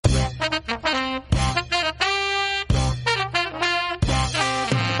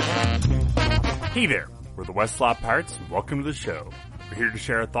Hey there, we're the West Slot Pirates, and welcome to the show. We're here to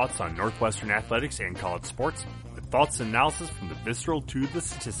share our thoughts on Northwestern athletics and college sports, with thoughts and analysis from the visceral to the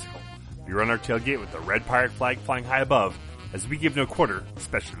statistical. We run our tailgate with the red pirate flag flying high above, as we give no quarter,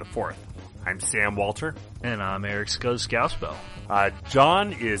 especially the fourth. I'm Sam Walter. And I'm Eric Scousbell.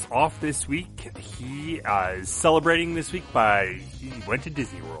 John is off this week. He is celebrating this week he went to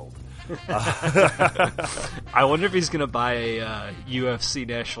Disney World. I wonder if he's going to buy a UFC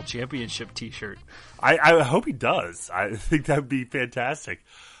National Championship t-shirt. I hope he does. I think that would be fantastic.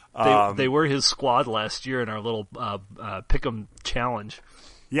 They were his squad last year in our little Pick'em challenge.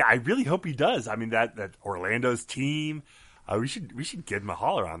 Yeah, I really hope he does. I mean, that Orlando's team, we should give him a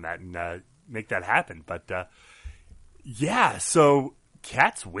holler on that and make that happen. But yeah, so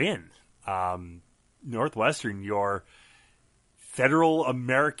Cats win. Northwestern, your Federal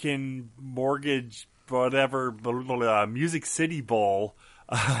American Mortgage, whatever, Music City Bowl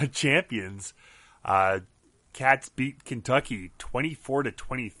champions. Cats beat Kentucky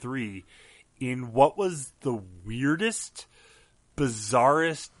 24-23 in what was the weirdest,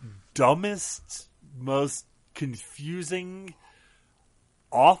 bizarrest, dumbest, most confusing,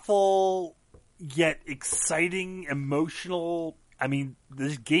 awful, yet exciting, emotional. I mean,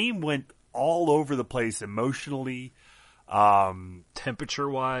 this game went all over the place emotionally. Temperature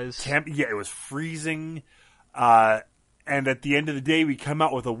wise, yeah, it was freezing. And at the end of the day, we come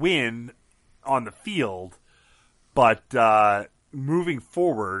out with a win on the field. But moving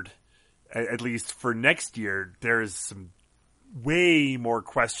forward, at least for next year, there's some way more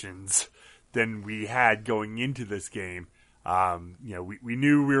questions than we had going into this game. We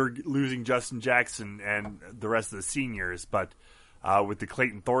knew we were losing Justin Jackson and the rest of the seniors, but with the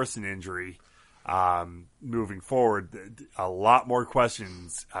Clayton Thorson injury, moving forward, a lot more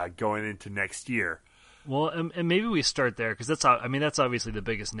questions going into next year. Well, and maybe we start there because that's obviously the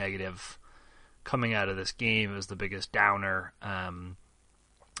biggest negative coming out of this game. Is the biggest downer.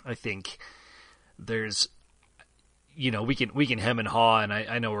 I think there's, we can hem and haw, and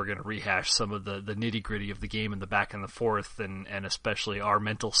I know we're going to rehash some of the nitty gritty of the game in the back and the forth, and especially our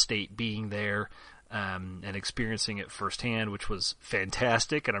mental state being there. And experiencing it firsthand, which was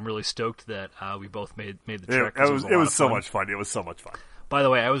fantastic, and I'm really stoked that we both made the trek. It was so much fun. It was so much fun. By the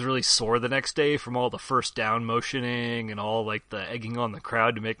way, I was really sore the next day from all the first down motioning and all like the egging on the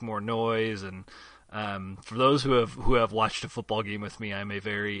crowd to make more noise. And for those who have watched a football game with me, I'm a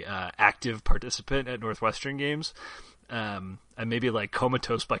very active participant at Northwestern games. I may be like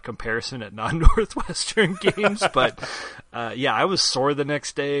comatose by comparison at non-Northwestern games, but yeah, I was sore the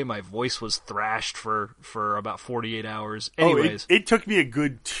next day. My voice was thrashed for about 48 hours. Anyways, it took me a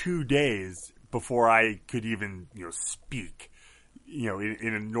good 2 days before I could even speak in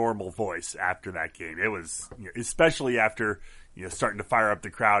a normal voice after that game. It was especially after starting to fire up the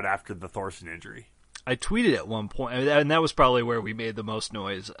crowd after the Thorson injury. I tweeted at one point, and that was probably where we made the most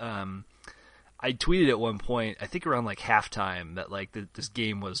noise. I tweeted at one point, I think around like halftime, that like this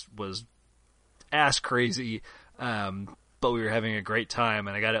game was ass crazy, but we were having a great time,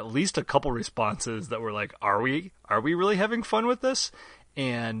 and I got at least a couple responses that were like, "Are we really having fun with this?"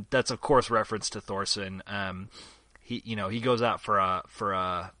 And that's of course reference to Thorson. He goes out for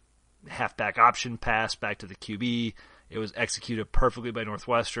a halfback option pass back to the QB. It was executed perfectly by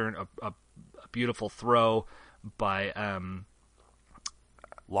Northwestern. A beautiful throw by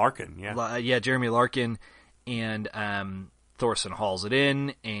Larkin, yeah. Jeremy Larkin, and Thorson hauls it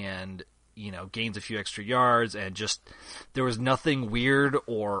in and, gains a few extra yards, and just, there was nothing weird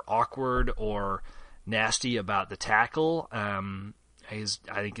or awkward or nasty about the tackle. I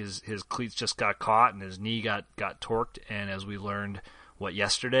think his cleats just got caught and his knee got torqued, and as we learned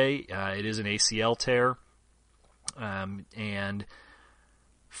yesterday, it is an ACL tear. And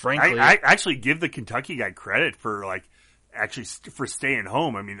frankly, I actually give the Kentucky guy credit for for staying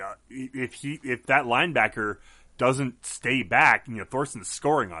home. I mean, if that linebacker doesn't stay back, Thorson's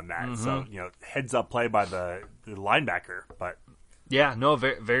scoring on that. Mm-hmm. So heads up play by the linebacker. But yeah, no,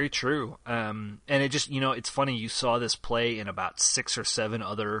 very, very true. And it just it's funny, you saw this play in about 6 or 7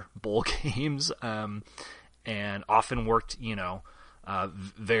 other bowl games, and often worked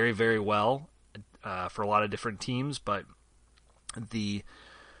very, very well for a lot of different teams. But the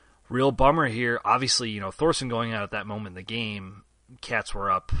real bummer here, obviously, Thorson going out at that moment in the game, Cats were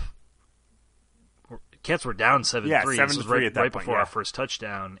down 7-3. Yeah, 7-3 this was right point, before our first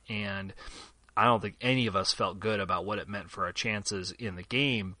touchdown, and I don't think any of us felt good about what it meant for our chances in the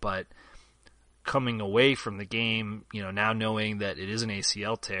game. But coming away from the game, now knowing that it is an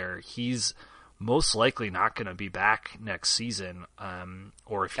ACL tear, he's most likely not going to be back next season,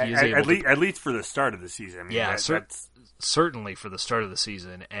 or if he is able at least for the start of the season. I mean, certainly for the start of the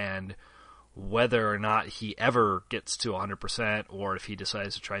season. And whether or not he ever gets to 100% or if he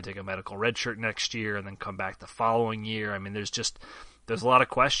decides to try and take a medical redshirt next year and then come back the following year. I mean, there's a lot of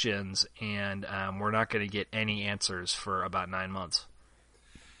questions, and we're not going to get any answers for about 9 months.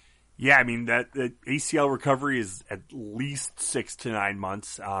 Yeah, I mean, that the ACL recovery is at least 6 to 9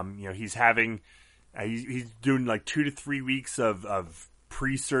 months. He's having, he's doing like 2 to 3 weeks of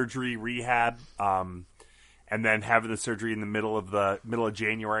pre-surgery rehab, and then having the surgery in the middle of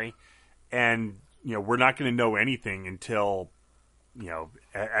January. And, we're not going to know anything until,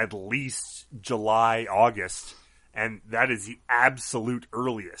 at least July, August. And that is the absolute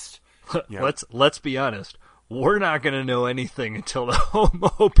earliest. Let's be honest. We're not going to know anything until the home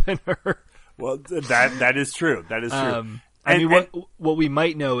opener. Well, that is true. That is true. What we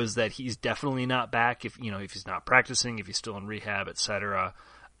might know is that he's definitely not back if he's not practicing, if he's still in rehab, etc.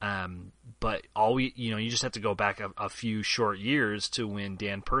 But you just have to go back a few short years to when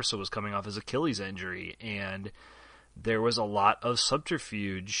Dan Persa was coming off his Achilles injury, and there was a lot of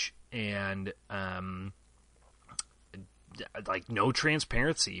subterfuge and no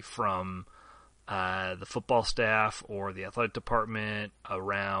transparency from the football staff or the athletic department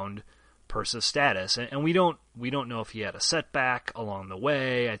around Persa's status, and we don't know if he had a setback along the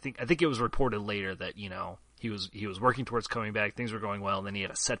way. I think it was reported later that he was working towards coming back, things were going well, and then he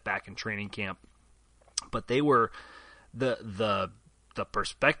had a setback in training camp. But they were the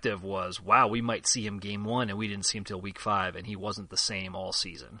perspective was, wow, we might see him game 1, and we didn't see him till week 5, and he wasn't the same all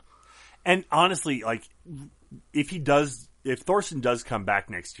season. And honestly, if Thorson does come back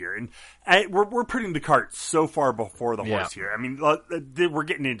next year, and we're putting the cart so far before the horse here. I mean, we're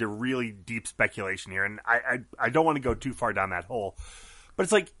getting into really deep speculation here, and I don't want to go too far down that hole. But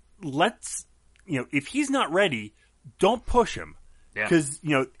it's like, let's, if he's not ready, don't push him. Because,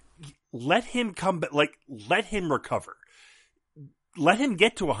 let him come, let him recover. Let him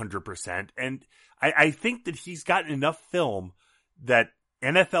get to 100%. And I think that he's gotten enough film that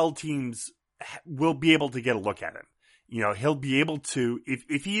NFL teams will be able to get a look at him. He'll be able to,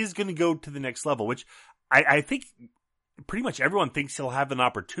 if he is going to go to the next level, which I think pretty much everyone thinks he'll have an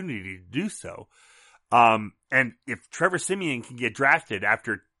opportunity to do so. And if Trevor Siemian can get drafted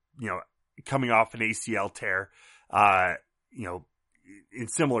after, coming off an ACL tear, in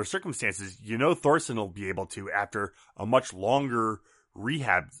similar circumstances, Thorson will be able to after a much longer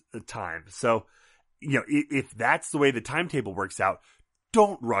rehab time. So, if that's the way the timetable works out,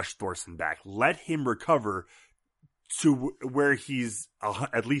 don't rush Thorson back. Let him recover to where he's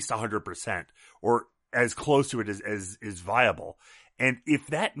at least 100% or as close to it as is viable. And if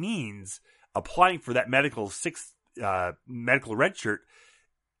that means applying for that medical red shirt,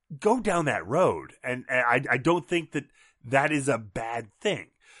 go down that road. And I don't think that is a bad thing.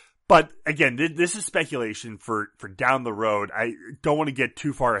 But again, this is speculation for down the road. I don't want to get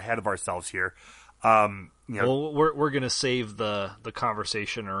too far ahead of ourselves here. Well, we're going to save the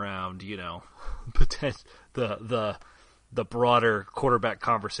conversation around, the broader quarterback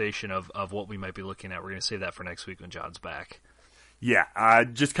conversation of what we might be looking at. We're going to save that for next week when John's back. Yeah, I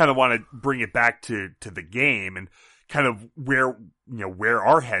just kind of want to bring it back to the game and kind of where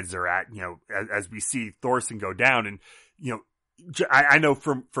our heads are at, as we see Thorson go down. And, I know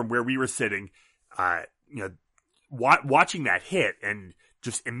from where we were sitting, watching that hit and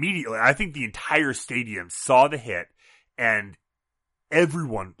just immediately, I think the entire stadium saw the hit, and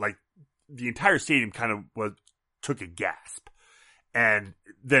everyone, the entire stadium kind of took a gasp. And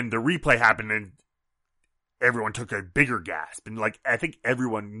then the replay happened and everyone took a bigger gasp. And I think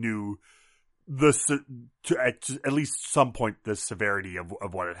everyone knew at least some point, the severity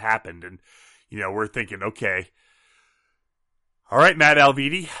of what had happened. And, we're thinking, okay, all right, Matt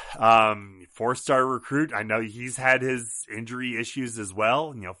Alviti, 4-star recruit. I know he's had his injury issues as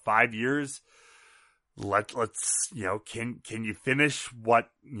well. 5 years. Let's can you finish what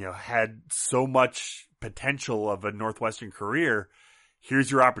had so much potential of a Northwestern career? Here's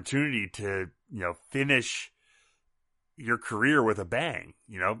your opportunity to finish your career with a bang.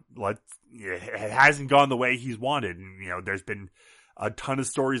 It hasn't gone the way he's wanted, and there's been a ton of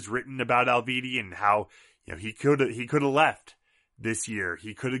stories written about Alviti and how he could have left this year.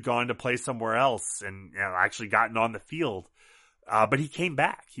 He could have gone to play somewhere else and actually gotten on the field. But he came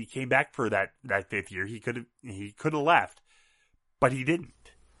back. He came back for that 5th year. He could have left, but he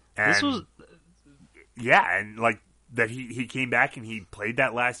didn't. And that he came back and he played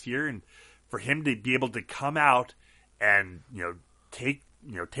that last year, and for him to be able to come out and take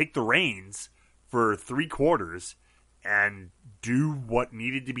the reins for 3 quarters and do what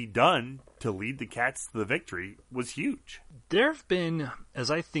needed to be done to lead the Cats to the victory was huge. There have been,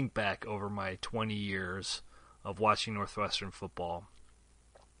 as I think back over my 20 years of watching Northwestern football,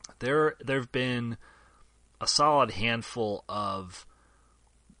 There've been a solid handful of,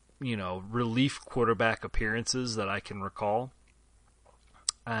 relief quarterback appearances that I can recall.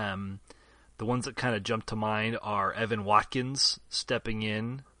 The ones that kind of jump to mind are Evan Watkins stepping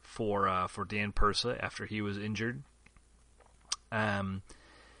in for Dan Persa after he was injured.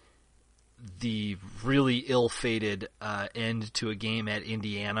 The really ill-fated end to a game at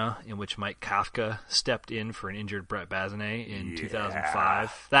Indiana in which Mike Kafka stepped in for an injured Brett Bazinet in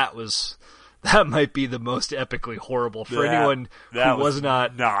 2005. That might be the most epically horrible for anyone who was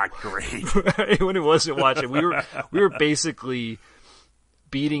not great. Anyone who wasn't watching. We were basically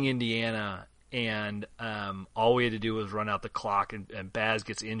beating Indiana, and all we had to do was run out the clock, and Baz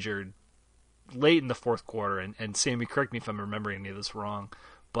gets injured late in the fourth quarter. And Sammy, correct me if I'm remembering any of this wrong,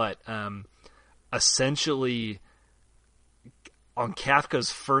 but essentially on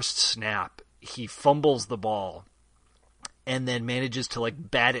Kafka's first snap, he fumbles the ball and then manages to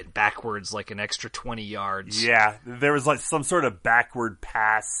bat it backwards like an extra 20 yards. Yeah, there was some sort of backward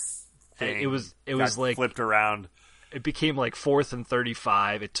pass thing. It was flipped around. It became 4th and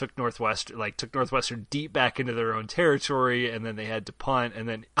 35. It took Northwestern deep back into their own territory, and then they had to punt, and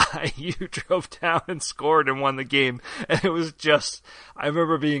then IU drove down and scored and won the game. And it was I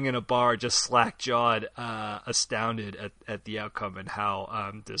remember being in a bar just slack-jawed, astounded at the outcome and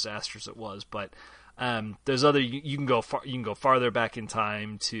how disastrous it was. But there's other, you can go farther back in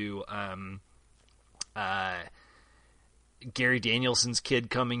time to Gary Danielson's kid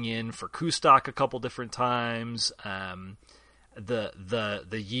coming in for Kustok a couple different times. The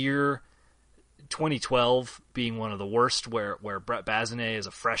year 2012 being one of the worst, where Brett Bazinet as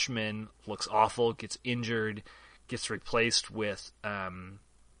a freshman looks awful, gets injured, gets replaced with I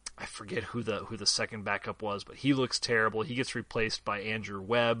forget who the second backup was, but he looks terrible. He gets replaced by Andrew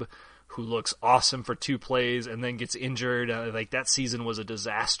Webb, who looks awesome for 2 plays and then gets injured. That season was a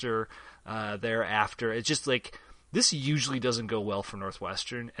disaster thereafter. It's just this usually doesn't go well for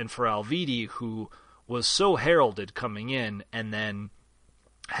Northwestern, and for Alviti, who was so heralded coming in, and then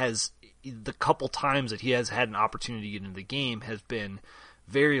has the couple times that he has had an opportunity to get into the game has been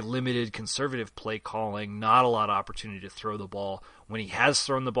very limited, conservative play calling, not a lot of opportunity to throw the ball. When he has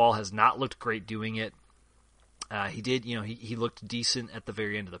thrown the ball, has not looked great doing it. He did, he looked decent at the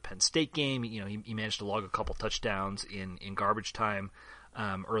very end of the Penn State game. He managed to log a couple touchdowns in garbage time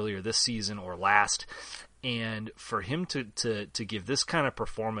earlier this season or last. And for him to give this kind of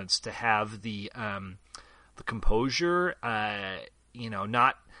performance, to have the composure, not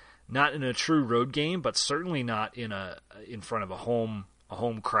in a true road game, but certainly not in front of a home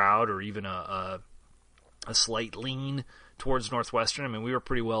crowd or even a slight lean towards Northwestern. I mean, we were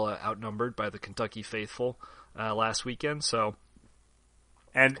pretty well outnumbered by the Kentucky faithful last weekend. So,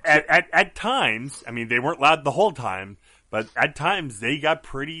 and at times, I mean, they weren't loud the whole time, but at times they got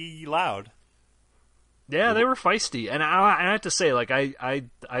pretty loud. Yeah, they were feisty, and I have to say,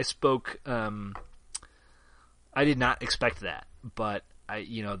 I spoke. I did not expect that, but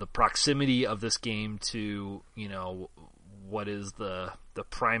the proximity of this game to what is the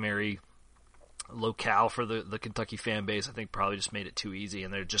primary locale for the Kentucky fan base, I think probably just made it too easy,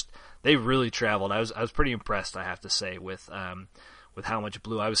 and they really traveled. I was pretty impressed, I have to say, with how much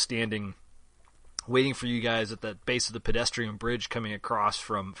blue. I was standing waiting for you guys at the base of the pedestrian bridge coming across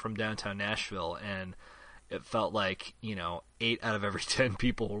from downtown Nashville, and it felt like 8 out of every 10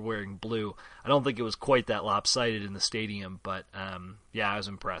 people were wearing blue. I don't think it was quite that lopsided in the stadium, but yeah, I was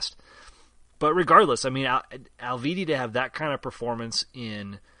impressed. But regardless, I mean, Alviti to have that kind of performance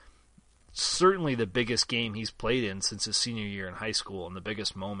in certainly the biggest game he's played in since his senior year in high school, and the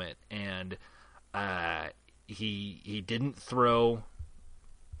biggest moment, and he didn't throw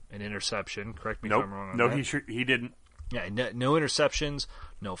an interception. Correct me if I'm wrong on that. He didn't. Yeah, no interceptions,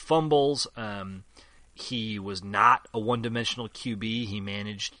 no fumbles. He was not a one-dimensional QB. He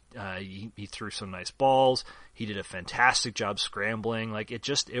managed. He threw some nice balls. He did a fantastic job scrambling.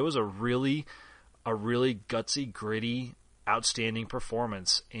 It was a really gutsy, gritty, outstanding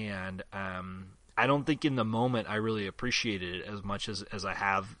performance. And I don't think in the moment I really appreciated it as much as I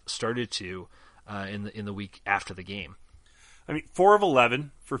have started to in the week after the game. I mean, 4 of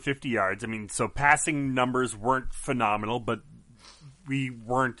 11 for 50 yards. I mean, so passing numbers weren't phenomenal, but we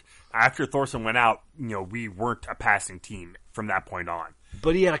weren't. After Thorson went out, we weren't a passing team from that point on.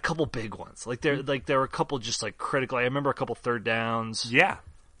 But he had a couple big ones. There were a couple just critical. I remember a couple third downs. Yeah,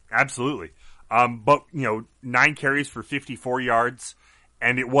 absolutely. But 9 carries for 54 yards,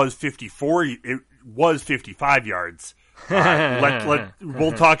 and it was 54. It was 55 yards.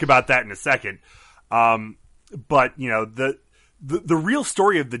 We'll talk about that in a second. But the real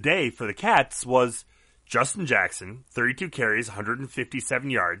story of the day for the Cats was Justin Jackson, 32 carries, 157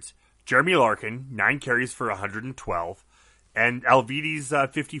 yards. Jeremy Larkin, 9 carries for 112. And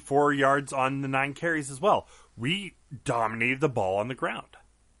Alvides, 54 yards on the 9 carries as well. We dominated the ball on the ground.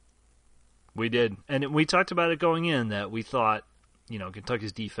 We did. And we talked about it going in that we thought,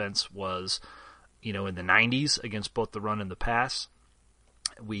 Kentucky's defense was, in the 90s against both the run and the pass.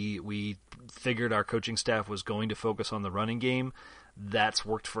 We figured our coaching staff was going to focus on the running game. That's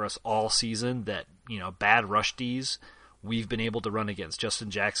worked for us all season. That, bad rush Ds we've been able to run against.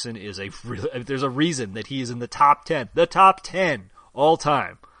 Justin Jackson is there's a reason that he is in the top 10 all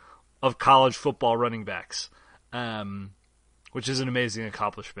time of college football running backs, which is an amazing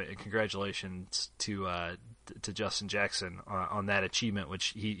accomplishment. And congratulations to Justin Jackson on that achievement,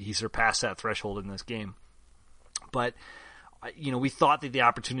 which he surpassed that threshold in this game. But we thought that the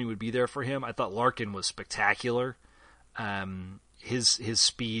opportunity would be there for him. I thought Larkin was spectacular. His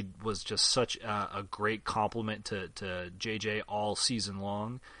speed was just such a great compliment to JJ all season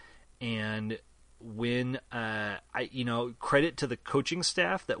long. And when credit to the coaching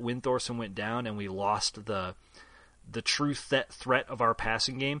staff that when Thorson went down and we lost the true threat of our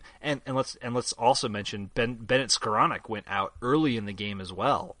passing game, and let's also mention Bennett Skoranek went out early in the game as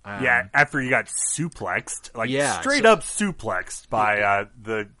well. After he got suplexed, straight up suplexed by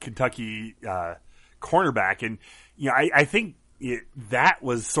the Kentucky cornerback, and I think that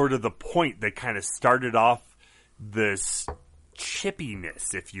was sort of the point that kind of started off this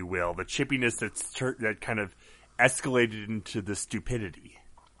chippiness, if you will, the chippiness that kind of escalated into the stupidity.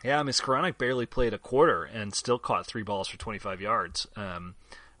 Yeah, I mean, Skoranek barely played a quarter and still caught 3 balls for 25 yards.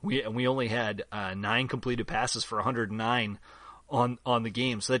 We only had 9 completed passes for 109 on the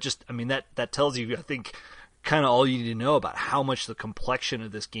game. So that tells you, I think, kind of all you need to know about how much the complexion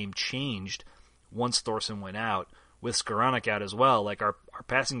of this game changed once Thorson went out. With Skoranek out as well, our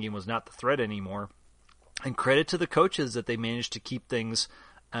passing game was not the threat anymore. And credit to the coaches that they managed to keep things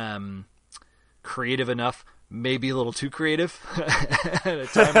creative enough, maybe a little too creative at a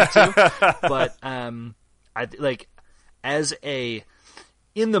time or two. But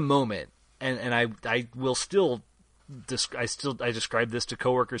in the moment, and I will still I describe this to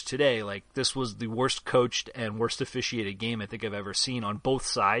coworkers today. This was the worst coached and worst officiated game I think I've ever seen on both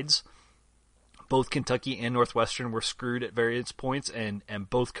sides. Both Kentucky and Northwestern were screwed at various points, and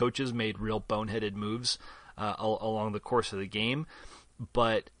both coaches made real boneheaded moves along the course of the game.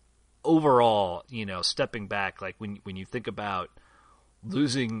 But overall, stepping back, when you think about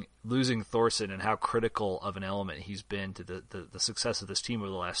losing Thorson and how critical of an element he's been to the success of this team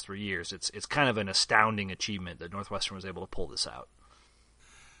over the last 3 years, it's kind of an astounding achievement that Northwestern was able to pull this out.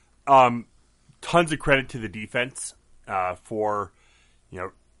 Tons of credit to the defense for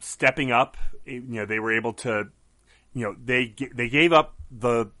stepping up. They were able to, they gave up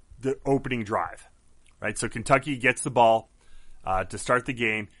the opening drive, right? So Kentucky gets the ball to start the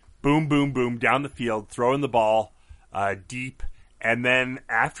game. Boom, boom, boom, down the field, throwing the ball deep. And then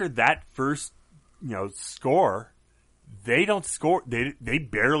after that first, score, they don't score. They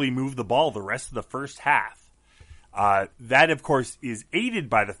barely move the ball the rest of the first half. That, of course, is aided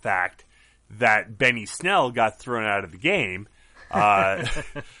by the fact that Benny Snell got thrown out of the game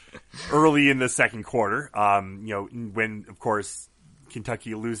early in the second quarter. When, of course,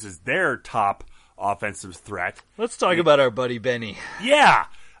 Kentucky loses their top offensive threat. Let's talk about our buddy Benny. Yeah.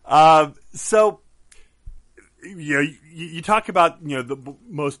 So, you talk about, the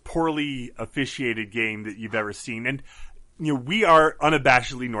most poorly officiated game that you've ever seen. And, we are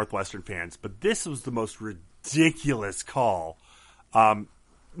unabashedly Northwestern fans, but this was the most ridiculous call. One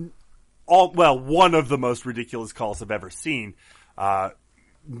of the most ridiculous calls I've ever seen,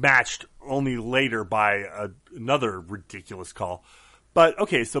 matched only later by another ridiculous call. But,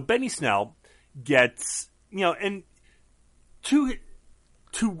 okay, so Benny Snell gets, and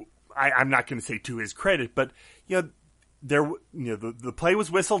I'm not going to say to his credit, but, the play was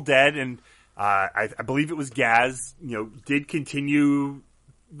whistled dead, and I believe it was Gaz, did continue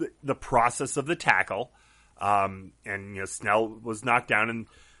the process of the tackle, and, Snell was knocked down, and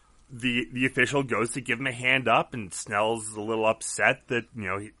the official goes to give him a hand up, and Snell's a little upset that,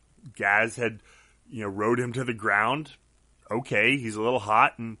 Gaz had, rode him to the ground. Okay, he's a little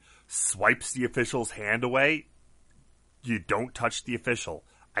hot and swipes the official's hand away. You don't touch the official.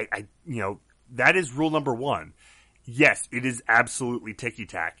 That is rule number 1. Yes, it is absolutely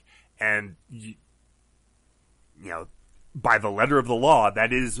ticky-tack. And, by the letter of the law,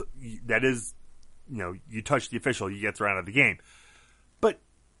 that is, you touch the official, you get thrown out of the game. But,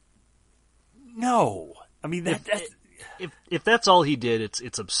 no. I mean, if that's all he did,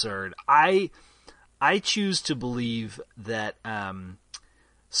 it's absurd. I choose to believe that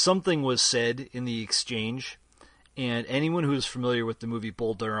something was said in the exchange, and anyone who is familiar with the movie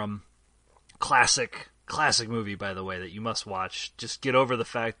Bull Durham, classic movie, by the way, that you must watch. Just get over the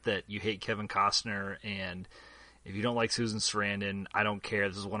fact that you hate Kevin Costner, and if you don't like Susan Sarandon, I don't care.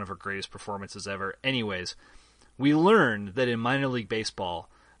 This is one of her greatest performances ever. Anyways, we learned that in minor league baseball,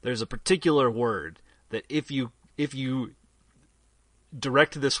 there's a particular word that if you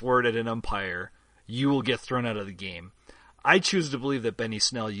direct this word at an umpire, you will get thrown out of the game. I choose to believe that Benny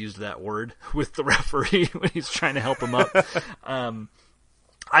Snell used that word with the referee when he's trying to help him up. I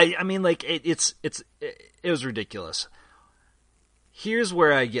mean, like, it was ridiculous. Here's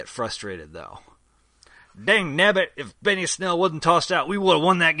where I get frustrated, though. Dang nabbit, if Benny Snell wasn't tossed out, we would have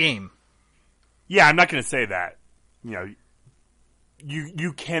won that game. Yeah, I'm not going to say that. You know,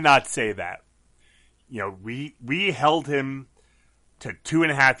 you cannot say that. You know, we held him to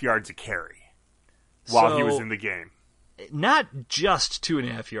 2.5 yards a carry while he was in the game. Not just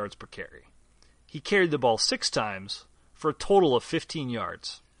 2.5 yards per carry. He carried the ball 6 times for a total of 15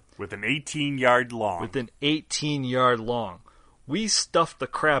 yards. With an 18-yard long. We stuffed the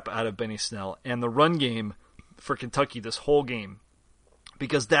crap out of Benny Snell and the run game for Kentucky this whole game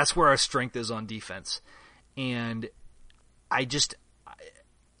because that's where our strength is on defense. And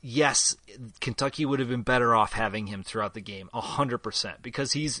yes, Kentucky would have been better off having him throughout the game, 100%,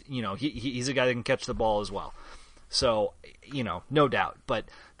 because he's a guy that can catch the ball as well. So, no doubt. But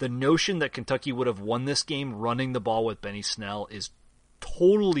the notion that Kentucky would have won this game running the ball with Benny Snell is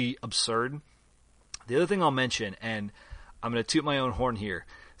totally absurd. The other thing I'll mention, and I'm going to toot my own horn here.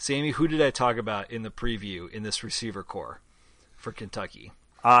 Sammy, who did I talk about in the preview in this receiver core for Kentucky?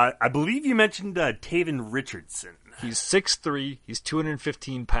 I believe you mentioned Taven Richardson. He's 6'3", he's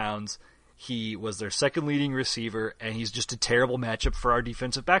 215 pounds. He was their second leading receiver, and he's just a terrible matchup for our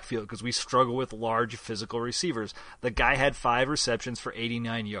defensive backfield because we struggle with large physical receivers. The guy had 5 receptions for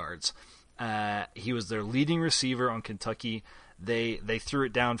 89 yards. He was their leading receiver on Kentucky. They threw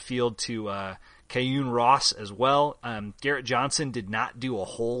it downfield to Kayun Ross as well. Garrett Johnson did not do a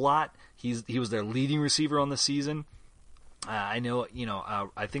whole lot. He was their leading receiver on the season. I know,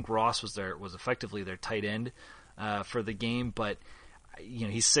 I think Ross was effectively their tight end for the game, but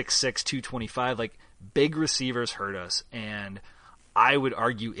he's 6'6", 225. Like, big receivers hurt us, and I would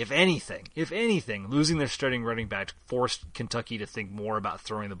argue, if anything, losing their starting running back forced Kentucky to think more about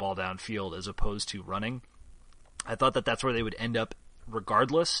throwing the ball downfield as opposed to running. I thought that that's where they would end up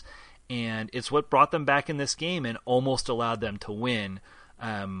regardless, and it's what brought them back in this game and almost allowed them to win.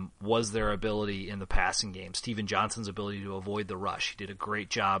 Was their ability in the passing game. Steven Johnson's ability to avoid the rush. He did a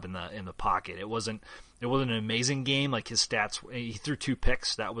great job in the pocket. It wasn't an amazing game. Like, his stats, he threw 2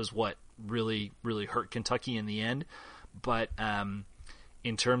 picks. That was what really, really hurt Kentucky in the end. But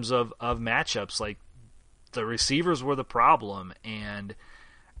in terms of matchups, like, the receivers were the problem, and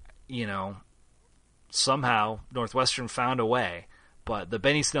somehow Northwestern found a way. But the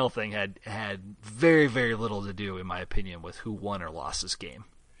Benny Snell thing had very, very little to do, in my opinion, with who won or lost this game.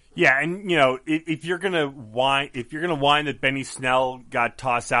 Yeah, and if you're gonna whine that Benny Snell got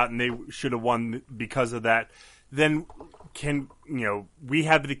tossed out and they should have won because of that, then we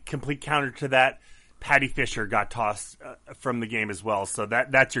have the complete counter to that. Patty Fisher got tossed from the game as well, so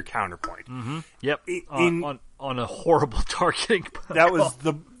that's your counterpoint. Mm-hmm. Yep, on a horrible targeting. That was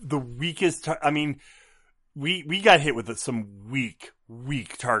the weakest. We got hit with some weak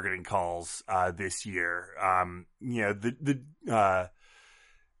targeting calls this year.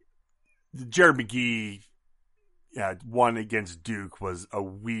 The Jared McGee one against Duke was a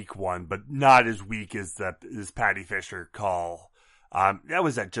weak one, but not as weak as this Patty Fisher call. That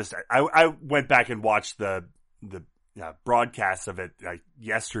was just. I went back and watched the broadcast of it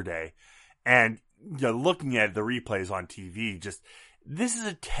yesterday, and looking at the replays on TV, just this is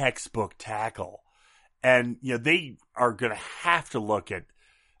a textbook tackle. And, they are going to have to look at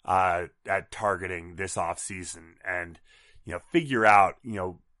targeting this offseason and, figure out,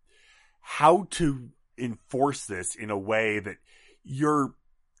 how to enforce this in a way that you're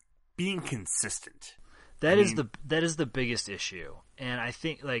being consistent. That is the biggest issue. And I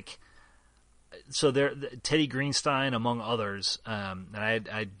think, Teddy Greenstein, among others, and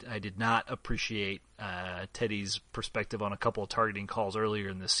I did not appreciate Teddy's perspective on a couple of targeting calls earlier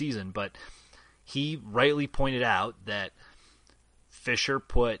in the season, but he rightly pointed out that Fisher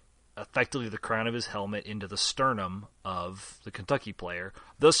put effectively the crown of his helmet into the sternum of the Kentucky player.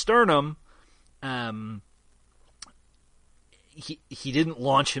 The sternum, he didn't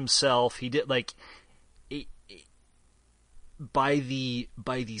launch himself. He did by the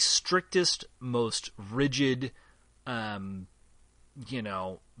strictest, most rigid,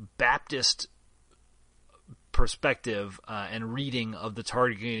 Baptist perspective and reading of the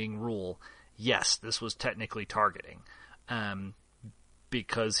targeting rule, yes, this was technically targeting,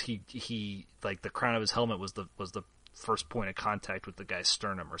 because he like the crown of his helmet was the first point of contact with the guy's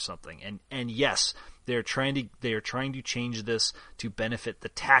sternum or something, and yes, they are trying to change this to benefit the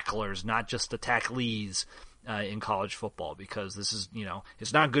tacklers, not just the tacklees in college football, because this is,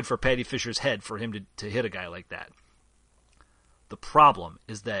 it's not good for Patty Fisher's head for him to hit a guy like that. The problem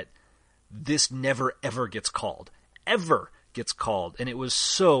is that this never ever gets called. Ever gets called. And it was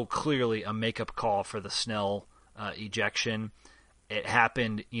so clearly a makeup call for the Snell ejection. It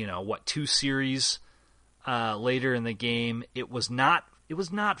happened, 2 series later in the game. It was not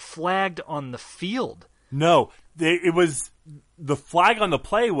flagged on the field. No, it was the flag on the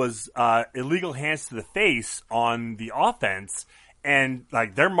play was illegal hands to the face on the offense, and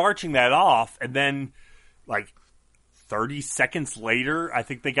like they're marching that off, and then like 30 seconds later, I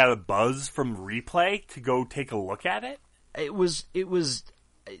think they got a buzz from replay to go take a look at it. It was.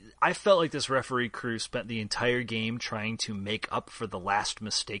 I felt like this referee crew spent the entire game trying to make up for the last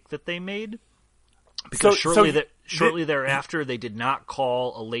mistake that they made. Because shortly thereafter, they did not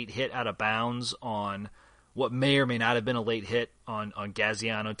call a late hit out of bounds on what may or may not have been a late hit on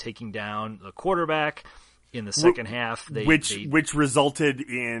Gaziano taking down the quarterback in the second half. Which resulted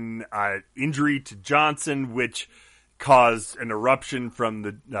in injury to Johnson, which caused an eruption from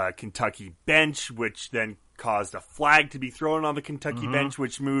the Kentucky bench, which then caused a flag to be thrown on the Kentucky bench,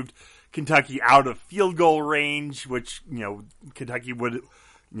 which moved Kentucky out of field goal range, which, Kentucky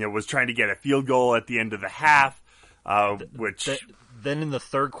was trying to get a field goal at the end of the half, Then in the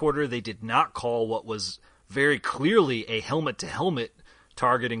third quarter, they did not call what was very clearly a helmet-to-helmet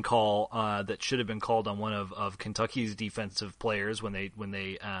targeting call that should have been called on one of Kentucky's defensive players when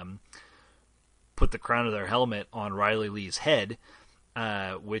they put the crown of their helmet on Riley Lee's head,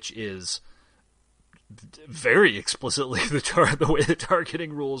 which is very explicitly the way the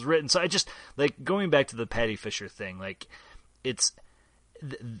targeting rule is written. So I just, like, going back to the Patty Fisher thing, like,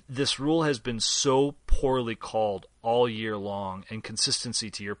 this rule has been so poorly called all year long, and consistency,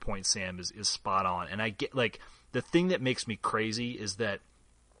 to your point, Sam, is spot on. And I get, like, the thing that makes me crazy is that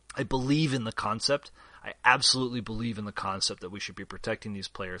I believe in the concept. I absolutely believe in the concept that we should be protecting these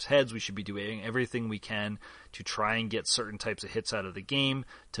players' heads. We should be doing everything we can to try and get certain types of hits out of the game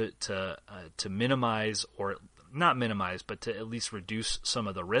to minimize, or not minimize, but to at least reduce some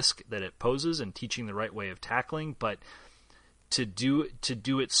of the risk that it poses, and teaching the right way of tackling. But to do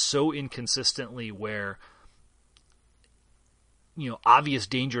it so inconsistently where, obvious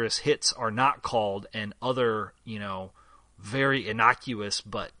dangerous hits are not called, and other, very innocuous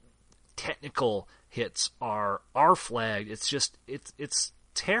but technical hits are flagged. It's just, it's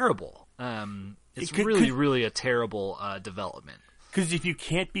terrible. It's really a terrible development. Because if you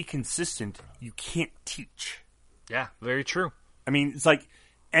can't be consistent, you can't teach. Yeah, very true. I mean, it's like,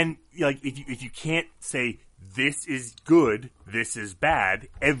 and like if you can't say this is good, this is bad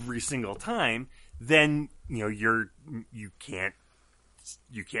every single time, then you can't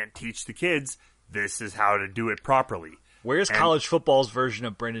teach the kids this is how to do it properly. Where's college football's version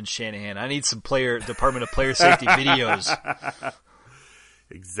of Brendan Shanahan? I need some Department of Player Safety videos.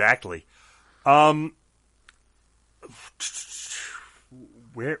 Exactly.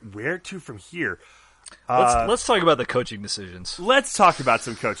 Where to from here? Let's talk about the coaching decisions. Let's talk about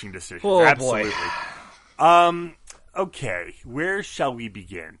some coaching decisions. Oh, absolutely. Boy. Okay, where shall we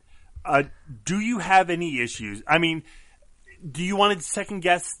begin? Do you have any issues? I mean, do you want to second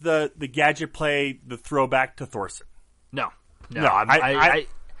guess the gadget play, the throwback to Thorson? No. I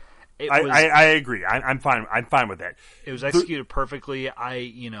agree. I'm fine. I'm fine with that. It was executed perfectly.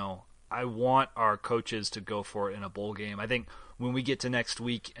 I want our coaches to go for it in a bowl game. I think when we get to next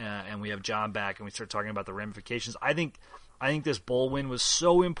week and we have John back and we start talking about the ramifications, I think this bowl win was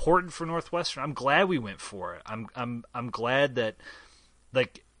so important for Northwestern. I'm glad we went for it. I'm glad that,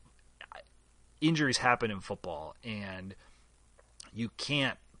 like, injuries happen in football, and you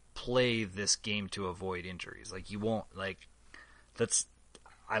can't play this game to avoid injuries. Like, you won't, like, that's,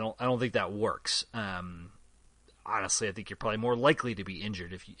 I don't think that works. Honestly, I think you're probably more likely to be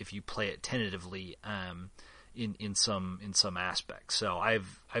injured if you play it tentatively in some aspects. So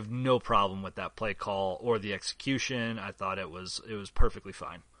I've no problem with that play call or the execution. I thought it was perfectly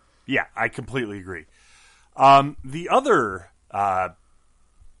fine. Yeah, I completely agree. The other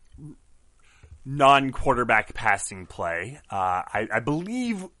non-quarterback passing play, I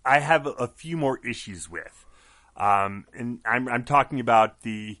believe I have a few more issues with. And I'm talking about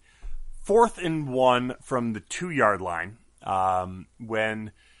the 4th and 1 from the 2-yard line,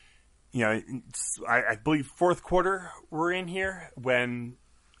 when, I believe fourth quarter we're in here, when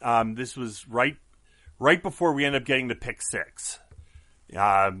this was right right before we end up getting the pick six. We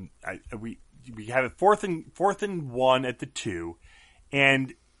have it fourth and 1 at the 2,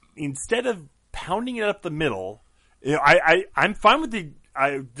 and instead of pounding it up the middle, I'm fine with the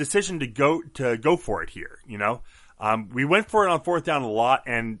decision to go for it here. We went for it on fourth down a lot,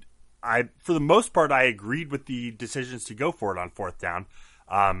 and for the most part, I agreed with the decisions to go for it on fourth down.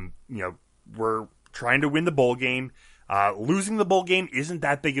 We're trying to win the bowl game. Losing the bowl game isn't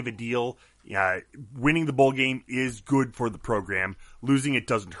that big of a deal. Winning the bowl game is good for the program. Losing it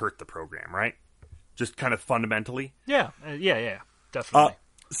doesn't hurt the program, right? Just kind of fundamentally. Yeah, definitely.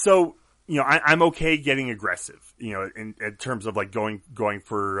 So I'm okay getting aggressive. In terms of like going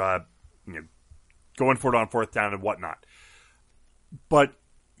for going for it on fourth down and whatnot. But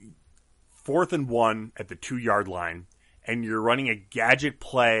fourth and 1 at the 2-yard line, and you're running a gadget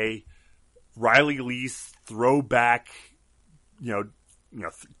play, Riley Lease throwback,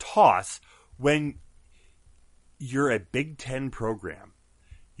 toss when you're a Big Ten program.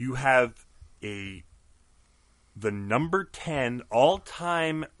 You have the number 10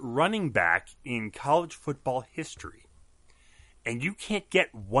 all-time running back in college football history, and you can't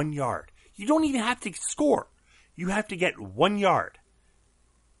get 1 yard. You don't even have to score. You have to get 1 yard.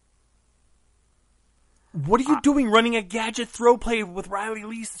 What are you doing running a gadget throw play with Riley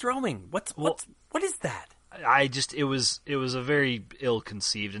Lease throwing? What is that? It was a very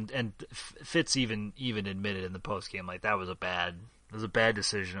ill-conceived, and Fitz even admitted in the postgame, like, that was a bad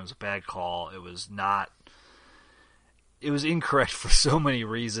decision. It was a bad call. It was incorrect for so many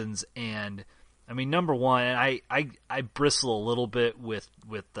reasons. And I mean, number one, and I bristle a little bit with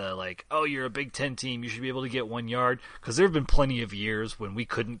the, like, oh, you're a Big Ten team, you should be able to get 1 yard, because there have been plenty of years when we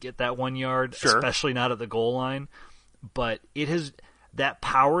couldn't get that 1 yard, sure, especially not at the goal line. But it has that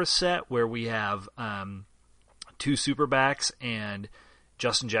power set where we have 2 superbacks and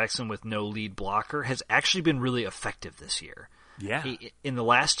Justin Jackson with no lead blocker has actually been really effective this year. Yeah. In the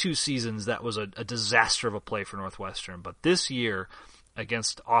last 2 seasons, that was a disaster of a play for Northwestern. But this year,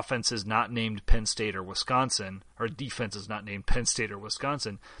 against offenses not named Penn State or Wisconsin, or defenses not named Penn State or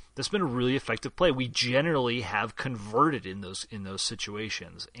Wisconsin, that's been a really effective play. We generally have converted in those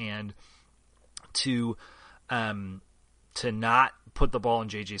situations, and to not put the ball in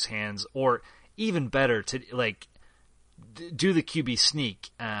JJ's hands, or even better, to do the QB sneak,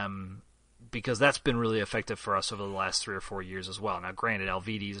 because that's been really effective for us over the last 3 or 4 years as well. Now, granted,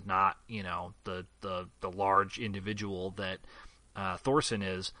 LVD's not the large individual that Thorson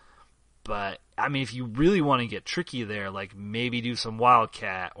is, but I mean, if you really want to get tricky there, like maybe do some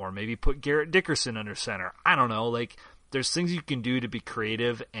wildcat, or maybe put Garrett Dickerson under center. I don't know. Like, there's things you can do to be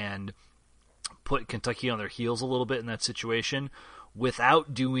creative and put Kentucky on their heels a little bit in that situation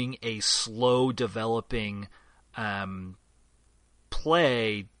without doing a slow developing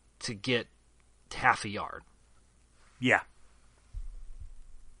play to get half a yard. Yeah.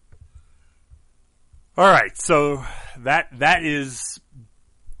 All right, so that is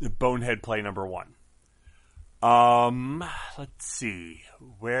bonehead play number 1. Let's see.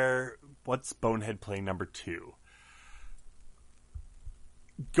 What's bonehead play number 2?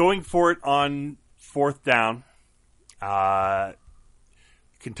 Going for it on fourth down.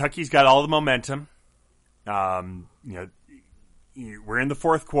 Kentucky's got all the momentum. We're in the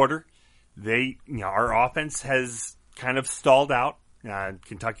fourth quarter. Our offense has kind of stalled out.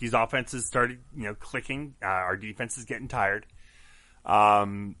 Kentucky's offense has started, clicking. Our defense is getting tired.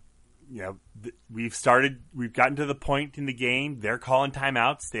 We've gotten to the point in the game. They're calling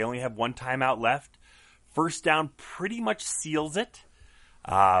timeouts. They only have 1 timeout left. First down pretty much seals it.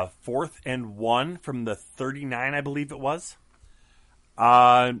 4th and 1 from the 39, I believe it was.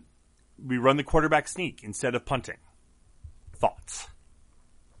 We run the quarterback sneak instead of punting. Thoughts?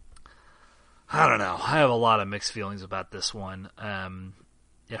 I don't know. I have a lot of mixed feelings about this one.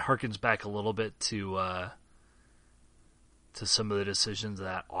 It harkens back a little bit to some of the decisions of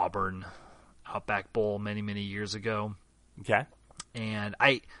that Auburn Outback Bowl many, many years ago. Okay. And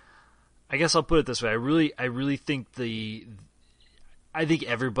I guess I'll put it this way. I really think I think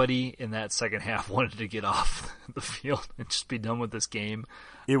everybody in that second half wanted to get off the field and just be done with this game.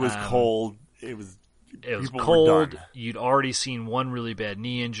 It was cold. It was cold. You'd already seen one really bad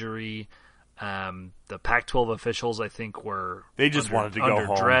knee injury. The Pac-12 officials, I think, wanted to go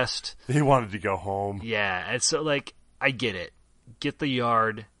underdressed. Home. They wanted to go home. Yeah, and so, I get it. Get the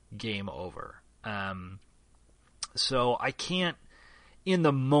yard, game over. So I can't. In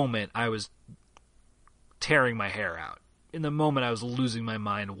the moment, I was tearing my hair out. In the moment, I was losing my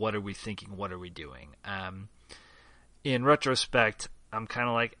mind. What are we thinking? What are we doing? In retrospect, I'm kind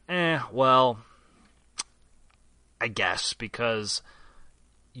of like, well, I guess, because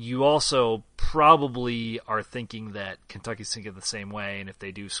you also probably are thinking that Kentucky's thinking the same way, and if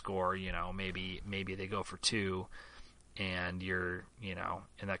they do score, maybe they go for two, and you're, in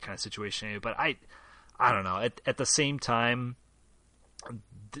that kind of situation. But I don't know. At the same time,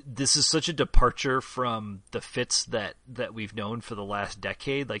 this is such a departure from the Fitz that we've known for the last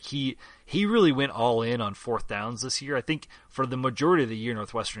decade. Like he really went all in on fourth downs this year. I think for the majority of the year,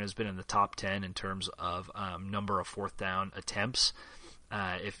 Northwestern has been in the top 10 in terms of number of fourth down attempts.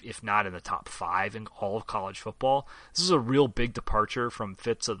 If not in the top 5 in all of college football. This is a real big departure from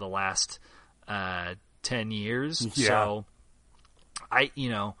Fitz of the last 10 years. Yeah. So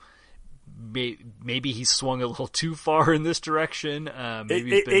maybe he swung a little too far in this direction.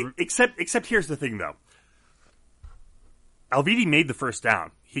 Except here's the thing, though. Alviti made the first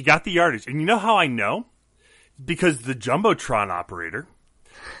down. He got the yardage. And you know how I know? Because the Jumbotron operator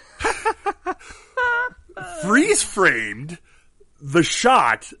freeze-framed the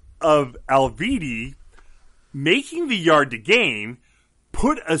shot of Alviti making the yard to gain,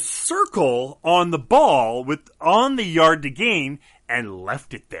 put a circle on the ball on the yard to gain, and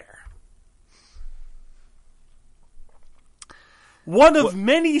left it there. One of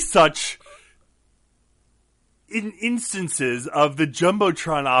many such instances of the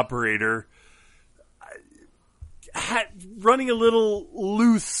Jumbotron operator running a little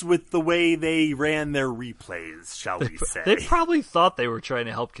loose with the way they ran their replays, shall we say. They probably thought they were trying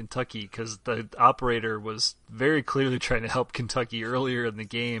to help Kentucky because the operator was very clearly trying to help Kentucky earlier in the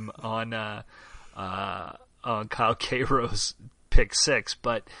game on Kyle Cairo's pick 6.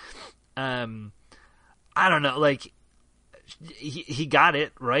 But I don't know, like he got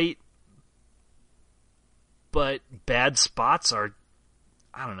it right, but bad spots are,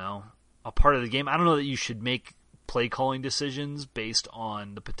 I don't know, a part of the game. I don't know that you should make play calling decisions based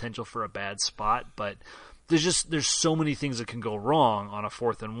on the potential for a bad spot, but there's so many things that can go wrong on a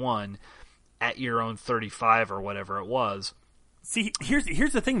 4th and 1 at your own 35 or whatever it was. See, here's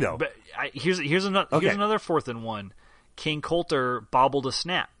the thing though. But here's another 4th and 1. Kane Coulter bobbled a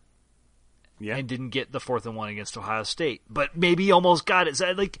snap. Yeah. And didn't get the 4th and 1 against Ohio State, but maybe he almost got it.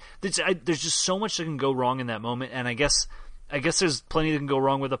 So there's just so much that can go wrong in that moment, and I guess there's plenty that can go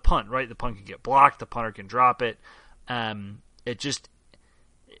wrong with a punt, right? The punt can get blocked, the punter can drop it. It just,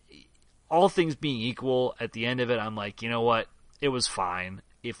 all things being equal, at the end of it, I'm like, you know what? It was fine.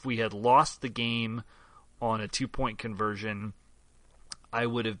 If we had lost the game on a 2-point conversion, I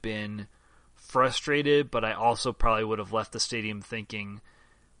would have been frustrated, but I also probably would have left the stadium thinking,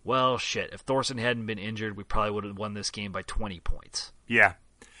 well, shit, if Thorson hadn't been injured, we probably would have won this game by 20 points. Yeah.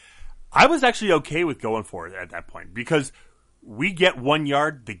 I was actually okay with going for it at that point because we get 1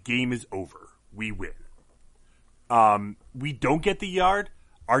 yard, the game is over. We win. We don't get the yard.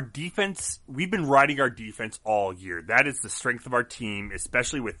 Our defense, we've been riding our defense all year. That is the strength of our team,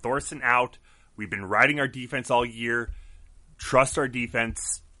 especially with Thorson out. We've been riding our defense all year. Trust our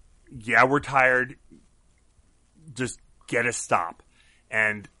defense. Yeah, we're tired. Just get a stop.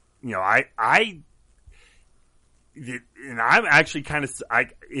 And, I'm actually kind of,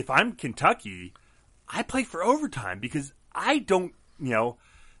 if I'm Kentucky, I play for overtime because I don't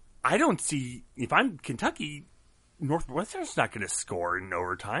see, if I'm Kentucky, Northwestern's not going to score in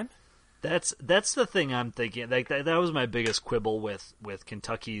overtime. That's the thing I'm thinking. Like that was my biggest quibble with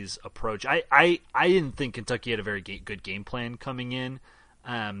Kentucky's approach. I didn't think Kentucky had a very good game plan coming in.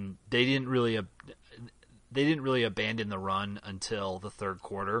 They didn't really abandon the run until the third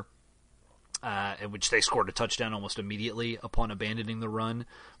quarter, in which they scored a touchdown almost immediately upon abandoning the run.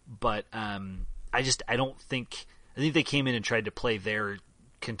 But I think they came in and tried to play their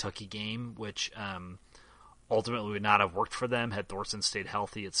Kentucky game, which ultimately would not have worked for them had Thorson stayed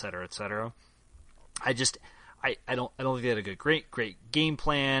healthy, et cetera, et cetera. I don't think they had a great game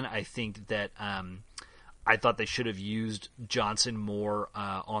plan. I think that I thought they should have used Johnson more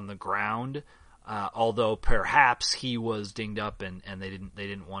on the ground. Although perhaps he was dinged up and they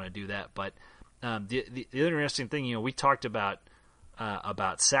didn't want to do that. But the interesting thing, we talked about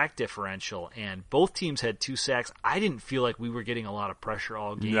sack differential, and both teams had 2 sacks. I didn't feel like we were getting a lot of pressure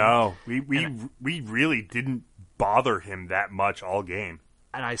all game. No, we really didn't bother him that much all game.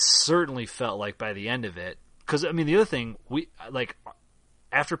 And I certainly felt like by the end of it, because the other thing,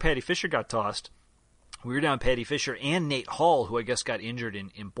 after Patty Fisher got tossed, we were down Patty Fisher and Nate Hall, who I guess got injured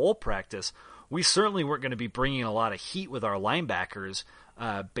in bowl practice. We certainly weren't going to be bringing a lot of heat with our linebackers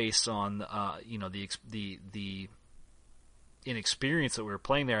based on the inexperience that we were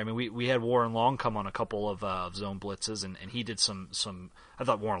playing there. I mean, we had Warren Long come on a couple of zone blitzes, and he did some. I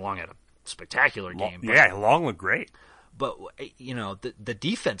thought Warren Long had a spectacular game. Long looked great. But the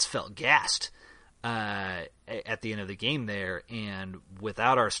defense felt gassed. at the end of the game there, and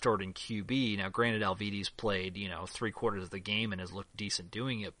without our starting QB, now granted Alvides played 3/4 of the game and has looked decent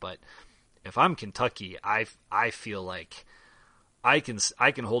doing it, but if I'm Kentucky, I feel like I can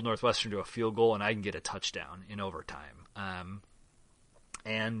hold Northwestern to a field goal and I can get a touchdown in overtime,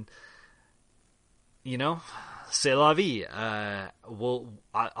 and c'est la vie.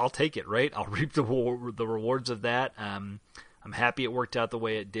 I'll take it, right? I'll reap the rewards of that. I'm happy it worked out the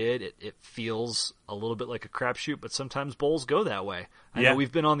way it did. It feels a little bit like a crapshoot, but sometimes bowls go that way. I know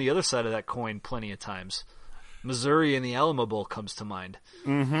we've been on the other side of that coin plenty of times. Missouri and the Alamo Bowl comes to mind.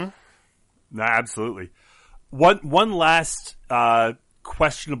 Mm-hmm. No, absolutely. One last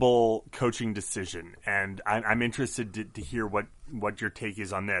questionable coaching decision, and I'm interested to hear what your take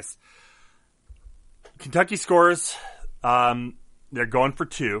is on this. Kentucky scores. They're going for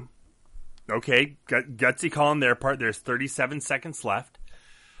 2. Okay, gutsy call on their part. There's 37 seconds left.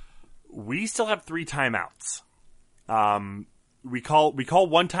 We still have 3 timeouts. We call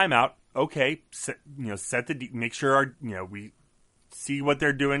one timeout. Okay, make sure we see what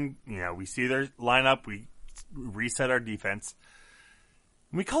they're doing. We see their lineup. We reset our defense.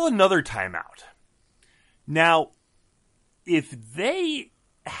 We call another timeout. Now, if they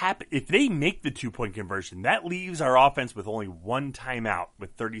make the 2-point conversion, that leaves our offense with only 1 timeout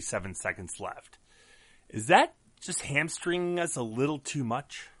with 37 seconds left. Is that just hamstringing us a little too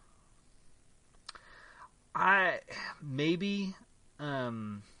much? Maybe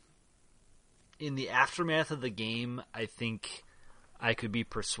in the aftermath of the game, I think I could be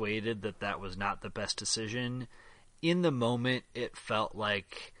persuaded that was not the best decision. In the moment, it felt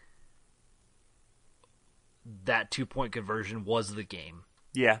like that 2-point conversion was the game.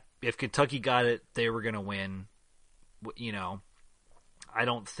 Yeah. If Kentucky got it, they were going to win. I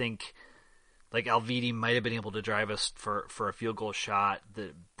don't think Alvidi might have been able to drive us for a field goal shot.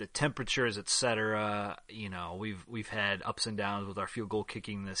 The temperatures, etc. We've had ups and downs with our field goal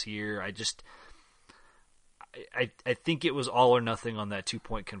kicking this year. I think it was all or nothing on that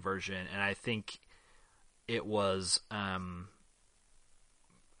 2-point conversion, and I think it was. I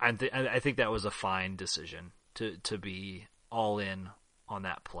think that was a fine decision to be all in on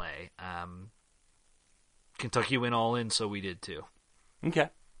that play. Kentucky went all in, so we did too. Okay.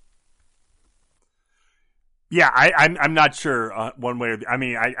 Yeah, I'm not sure one way or the. I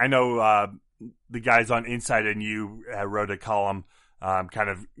mean, I know the guys on Inside and You wrote a column, kind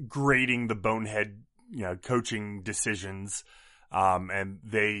of grading the bonehead, coaching decisions, and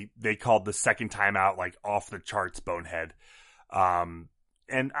they called the second timeout like off the charts bonehead.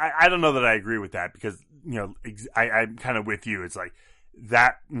 And I don't know that I agree with that because I'm kind of with you. It's like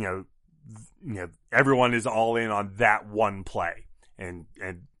that everyone is all in on that one play. And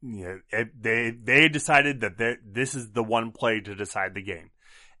they decided that this is the one play to decide the game,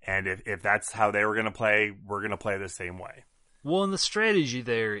 and if that's how they were going to play, we're going to play the same way. Well, and the strategy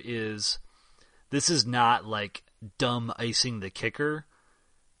there is this is not like dumb icing the kicker.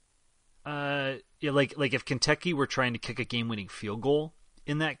 Like if Kentucky were trying to kick a game-winning field goal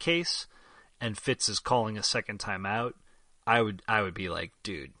in that case, and Fitz is calling a second timeout, I would be like,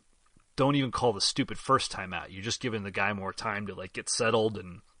 dude, don't even call the stupid first timeout. You're just giving the guy more time to get settled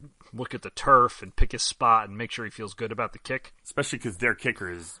and look at the turf and pick his spot and make sure he feels good about the kick. Especially because their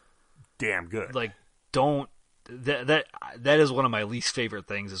kicker is damn good. Don't that is one of my least favorite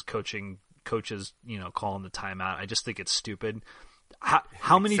things is coaches calling the timeout. I just think it's stupid.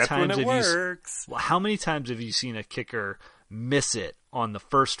 How many times have you seen a kicker miss it on the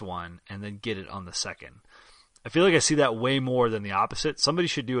first one and then get it on the second? I feel like I see that way more than the opposite. Somebody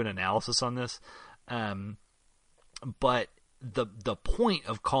should do an analysis on this. But the point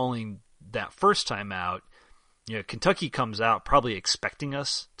of calling that first timeout, Kentucky comes out probably expecting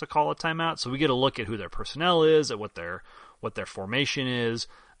us to call a timeout, so we get a look at who their personnel is, at what their formation is.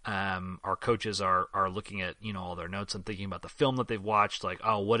 Our coaches are looking at all their notes and thinking about the film that they've watched. Like,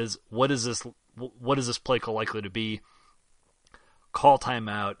 oh, what is this play call likely to be? Call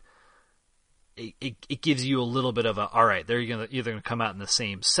timeout. It gives you a little bit of all right, they're either going to come out in the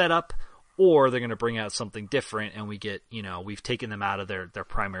same setup or they're going to bring out something different, and we get, we've taken them out of their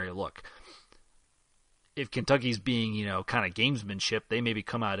primary look. If Kentucky's being, kind of gamesmanship, they maybe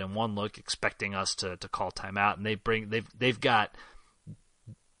come out in one look expecting us to call timeout, and they've got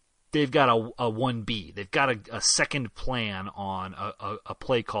a 1B. They've got a second plan on a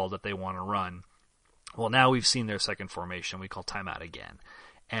play call that they want to run. Well, now we've seen their second formation. We call timeout again.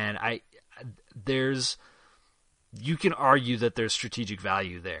 And you can argue that there's strategic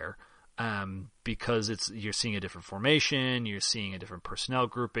value there, because you're seeing a different formation, you're seeing a different personnel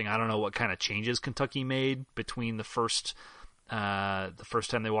grouping. I don't know what kind of changes Kentucky made between the first the first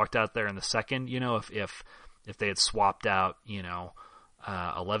time they walked out there, and the second, if they had swapped out,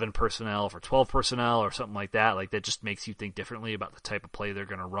 11 personnel for 12 personnel or something like that just makes you think differently about the type of play they're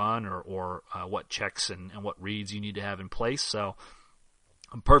going to run or what checks and what reads you need to have in place. So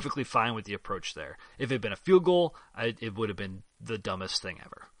I'm perfectly fine with the approach there. If it had been a field goal, it would have been the dumbest thing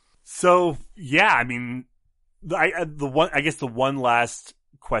ever. So, yeah, I mean, I guess the one last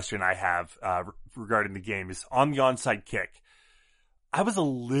question I have regarding the game is on the onside kick. I was a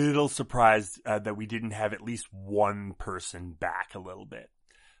little surprised that we didn't have at least one person back a little bit.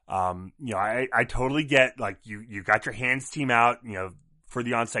 I totally get, you got your hands team out, for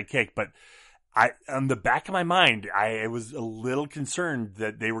the onside kick, but on the back of my mind, I was a little concerned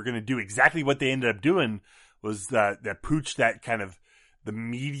that they were going to do exactly what they ended up doing, was that pooch that kind of the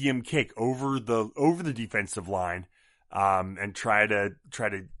medium kick over the defensive line, and try to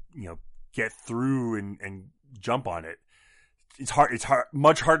get through and jump on it. It's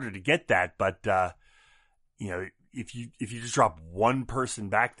much harder to get that, but if you just drop one person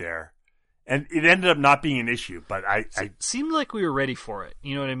back there, and it ended up not being an issue, but it seemed like we were ready for it.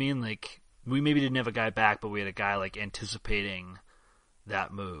 You know what I mean? Like, we maybe didn't have a guy back, but we had a guy anticipating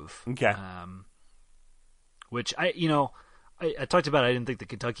that move. Okay. Which I talked about. I didn't think the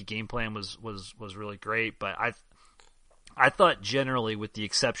Kentucky game plan was really great, but I thought generally, with the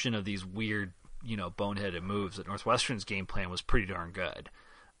exception of these weird, boneheaded moves, that Northwestern's game plan was pretty darn good,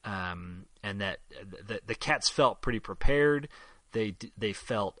 and that the Cats felt pretty prepared. They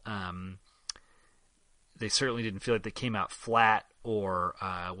felt they certainly didn't feel like they came out flat or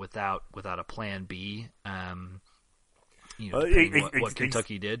without a plan B. What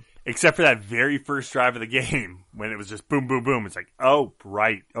Kentucky did, except for that very first drive of the game when it was just boom, boom, boom. It's like, oh,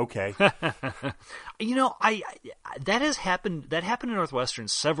 right, okay. That has happened. That happened in Northwestern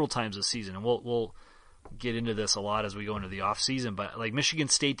several times this season, and we'll get into this a lot as we go into the off season. But Michigan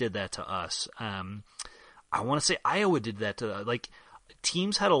State did that to us. I want to say Iowa did that to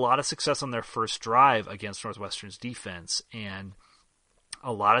teams had a lot of success on their first drive against Northwestern's defense, and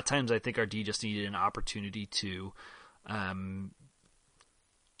a lot of times I think our D just needed an opportunity to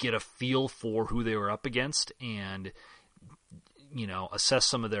get a feel for who they were up against and assess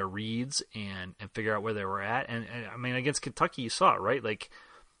some of their reads and figure out where they were at. And I mean, against Kentucky, you saw it, right?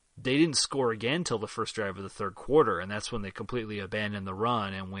 They didn't score again till the first drive of the third quarter, and that's when they completely abandoned the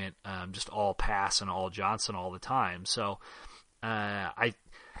run and went just all pass and all Johnson all the time. So I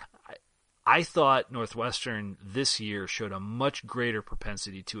thought Northwestern this year showed a much greater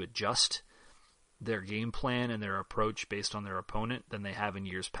propensity to adjust their game plan and their approach based on their opponent than they have in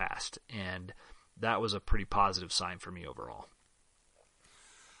years past, and that was a pretty positive sign for me overall.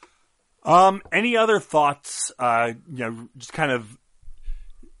 Any other thoughts? Just kind of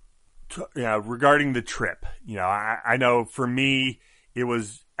regarding the trip. I know for me it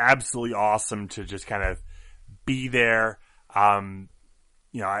was absolutely awesome to just kind of be there.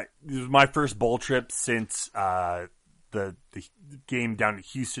 This was my first bowl trip since the game down in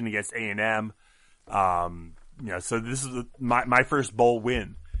Houston against A&M. So this is my first bowl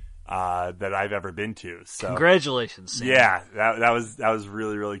win that I've ever been to. So congratulations, Sam. Yeah, that was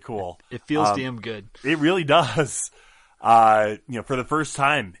really, really cool. It feels damn good. It really does. For the first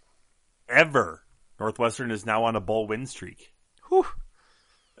time ever, Northwestern is now on a bowl win streak. Whew.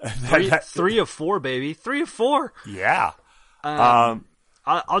 Three of four, baby. 3 of 4. Yeah. I'll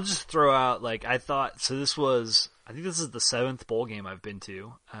just throw out, I think this is the 7th bowl game I've been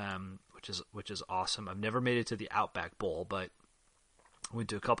to, which is awesome. I've never made it to the Outback Bowl, but went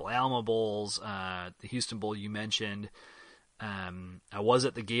to a couple Alamo Bowls, the Houston Bowl you mentioned. I was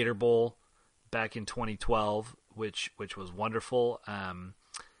at the Gator Bowl back in 2012, which was wonderful.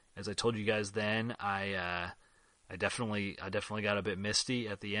 As I told you guys then, I definitely got a bit misty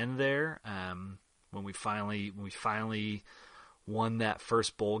at the end there. When we finally won that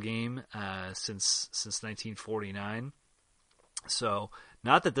first bowl game since 1949. So,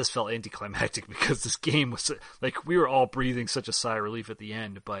 not that this felt anticlimactic, because this game was we were all breathing such a sigh of relief at the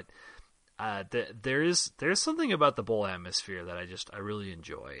end, but there is something about the bowl atmosphere that I really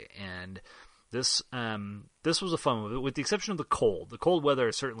enjoy, and this was a fun one, with the exception of the cold. The cold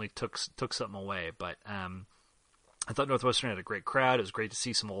weather certainly took something away, but I thought Northwestern had a great crowd. It was great to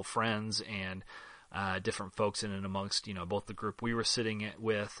see some old friends and different folks in and amongst both the group we were sitting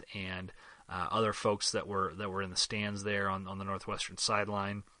with and other folks that were in the stands there on the Northwestern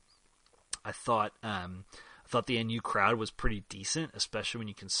sideline. I thought the NU crowd was pretty decent, especially when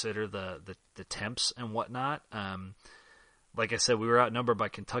you consider the temps and whatnot. Like I said, we were outnumbered by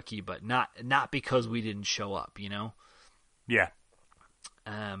Kentucky, but not because we didn't show up, Yeah.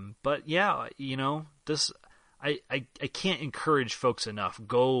 But yeah, this I can't encourage folks enough.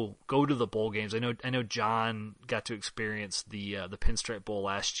 Go to the bowl games. I know John got to experience the Pinstripe Bowl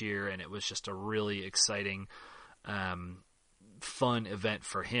last year, and it was just a really exciting, fun event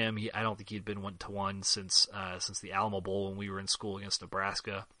for him. I don't think he'd been 1-to-1 since the Alamo Bowl when we were in school against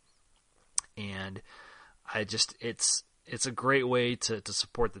Nebraska, and it's a great way to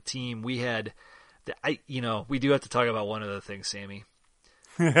support the team. We had, we do have to talk about one other thing, Sammy.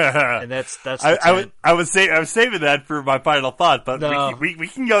 And that's I was saving that for my final thought, but no. we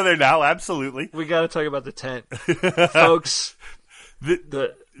can go there now. Absolutely, we got to talk about the tent, folks.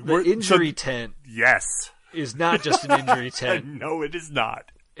 The injury tent, yes, is not just an injury tent. No, it is not.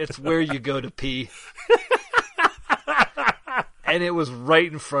 It's where you go to pee. And it was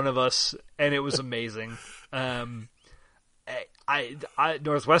right in front of us, and it was amazing.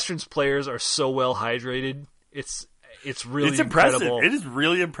 Northwestern's players are so well hydrated. It's really impressive. incredible. It is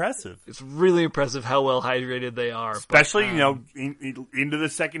really impressive. It's really impressive how well hydrated they are. Especially, into the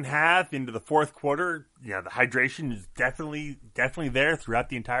second half, into the fourth quarter. The hydration is definitely there throughout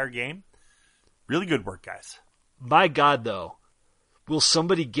the entire game. Really good work, guys. My God, though, will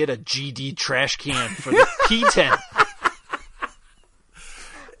somebody get a GD trash can for the P10?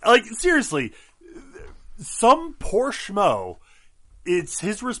 Like, seriously, some poor schmo, it's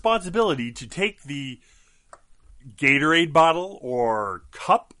his responsibility to take the Gatorade bottle or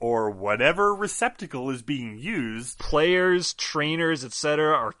cup or whatever receptacle is being used. Players, trainers,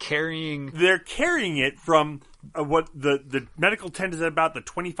 etc. are carrying... They're carrying it from what the medical tent is at about the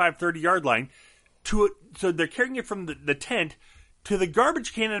 25, 30-yard line. So they're carrying it from the tent to the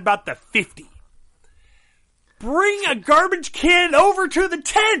garbage can at about the 50. Bring a garbage can over to the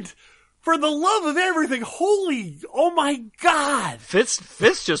tent! For the love of everything, oh my God!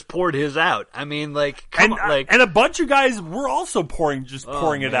 Fitz just poured his out. I mean, and a bunch of guys were also pouring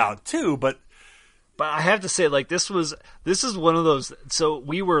it out too. But I have to say, this is one of those. So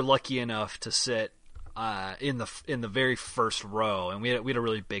we were lucky enough to sit in the very first row, and we had a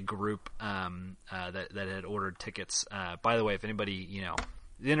really big group that had ordered tickets. By the way, if anybody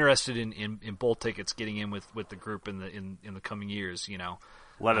is interested in bowl tickets, getting in with the group in the coming years,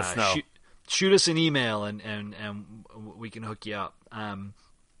 let us know. Shoot us an email and we can hook you up.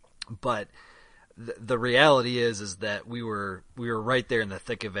 But the reality is that we were right there in the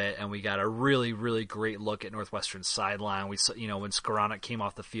thick of it, and we got a really, really great look at Northwestern's sideline. We saw, when Skoranek came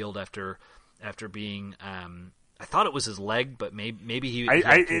off the field after being, I thought it was his leg, but maybe he had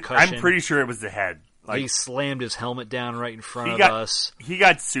a concussion. I'm pretty sure it was the head. He slammed his helmet down right in front of us. He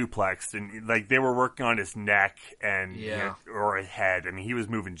got suplexed, and they were working on his neck and or his head. I mean, he was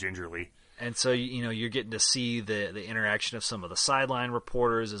moving gingerly. And so you're getting to see the interaction of some of the sideline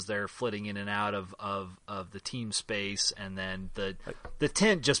reporters as they're flitting in and out of the team space, and then the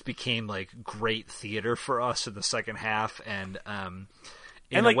tent just became great theater for us in the second half, and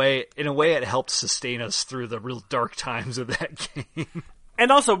in a way it helped sustain us through the real dark times of that game. And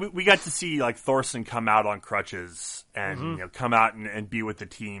also, we got to see Thorson come out on crutches and come out and be with the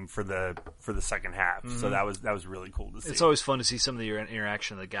team for the second half. Mm-hmm. So that was really cool to see. It's always fun to see some of the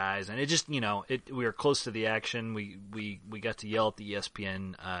interaction of the guys, and it just we were close to the action. We got to yell at the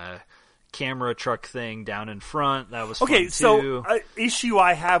ESPN camera truck thing down in front. That was fun too. So issue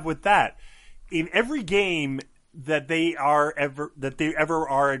I have with that, in every game that they ever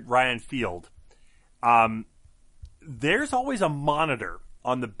are at Ryan Field, there's always a monitor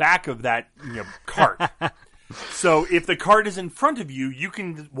on the back of that cart. So if the cart is in front of you, you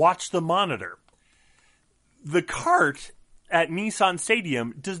can watch the monitor. The cart at Nissan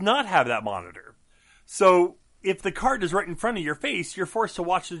Stadium does not have that monitor. So if the cart is right in front of your face, you're forced to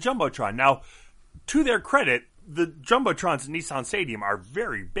watch the Jumbotron. Now, to their credit, the Jumbotrons at Nissan Stadium are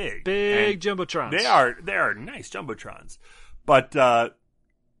very big. Big Jumbotrons. They are nice Jumbotrons. But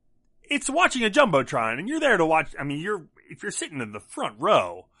it's watching a Jumbotron, and you're there to watch. I mean, if you're sitting in the front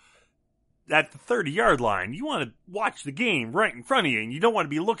row at the 30-yard line, you want to watch the game right in front of you, and you don't want to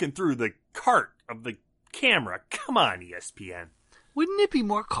be looking through the cart of the camera. Come on, ESPN. Wouldn't it be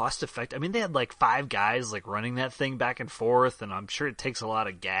more cost effective? I mean, they had 5 guys running that thing back and forth, and I'm sure it takes a lot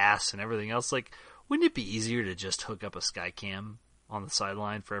of gas and everything else. Wouldn't it be easier to just hook up a Skycam on the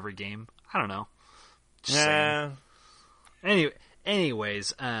sideline for every game? I don't know. Just saying.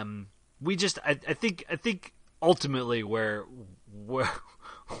 Anyways, I think ultimately where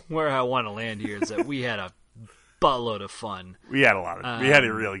I want to land here is that we had a buttload of fun. We had we had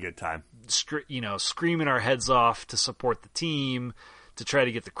a really good time. Screaming our heads off to support the team, to try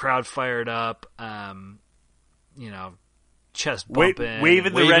to get the crowd fired up. Chest bumping,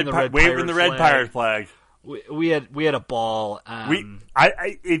 waving the red pirate flag. We had a ball.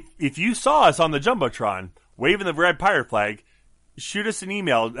 If you saw us on the Jumbotron, waving the red pirate flag, shoot us an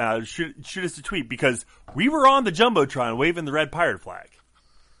email, shoot us a tweet, because we were on the Jumbotron waving the red pirate flag.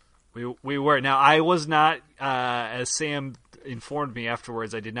 We were. Now, I was not, as Sam informed me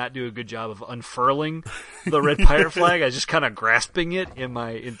afterwards, I did not do a good job of unfurling the red pirate flag. I was just kind of grasping it in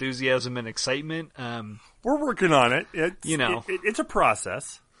my enthusiasm and excitement. We're working on it. It's a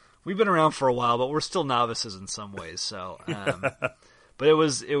process. We've been around for a while, but we're still novices in some ways. So, but it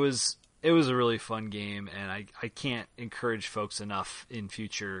was a really fun game, and I can't encourage folks enough in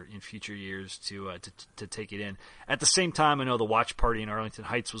future years to take it in. At the same time, I know the watch party in Arlington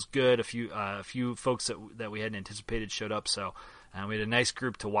Heights was good. A few folks that we hadn't anticipated showed up, so we had a nice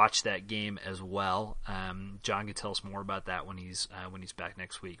group to watch that game as well. John can tell us more about that when he's back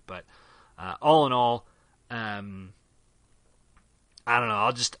next week. But all in all, I don't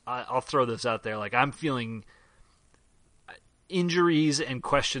know. I'll throw this out there. Like, I'm feeling, injuries and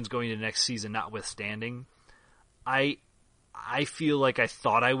questions going into next season notwithstanding, I feel like I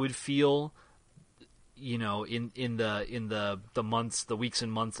thought I would feel, in the months, the weeks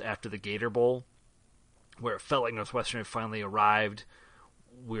and months after the Gator Bowl, where it felt like Northwestern had finally arrived.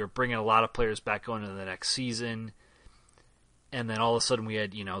 We were bringing a lot of players back going into the next season, and then all of a sudden we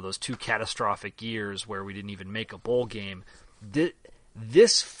had those 2 catastrophic years where we didn't even make a bowl game.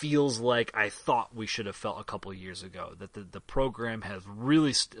 This feels like I thought we should have felt a couple of years ago, that the program has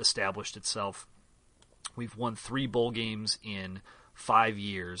really established itself. We've won 3 bowl games in 5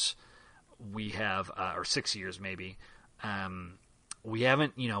 years. We have, or 6 years maybe. We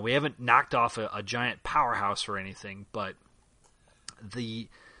haven't knocked off a giant powerhouse or anything, but the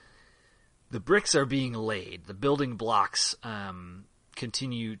bricks are being laid. The building blocks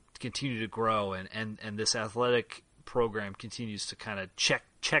continue to grow, and this athletic program continues to kind of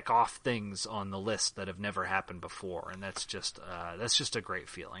check off things on the list that have never happened before, and that's just a great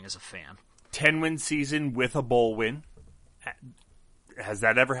feeling as a fan. 10-win season with a bowl win. Has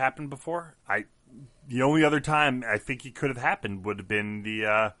that ever happened before? The only other time I think it could have happened would have been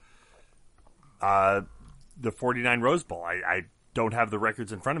the 49 Rose Bowl. I don't have the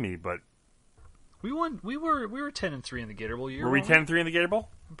records in front of me, but we won. We were 10-3 in the Gator Bowl year. Were we 10-3 in the Gator Bowl?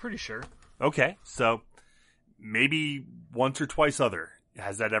 I'm pretty sure. Okay, so maybe once or twice other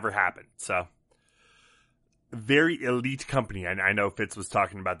has that ever happened. So, very elite company. I know Fitz was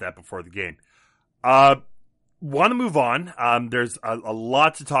talking about that before the game. Want to move on. There's a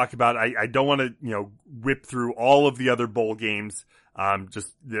lot to talk about. I don't want to whip through all of the other bowl games.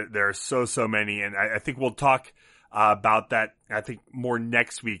 Just there are so many, and I think we'll talk about that. I think more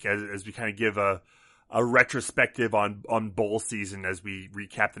next week as we kind of give a retrospective on bowl season as we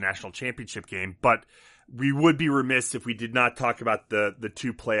recap the national championship game. But we would be remiss if we did not talk about the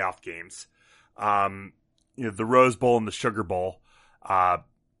 2 playoff games, the Rose Bowl and the Sugar Bowl.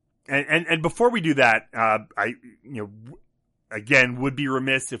 And before we do that, I again would be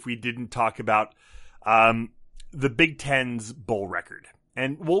remiss if we didn't talk about the Big Ten's bowl record.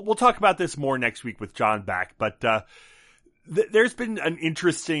 And we'll talk about this more next week with John back. But there's been an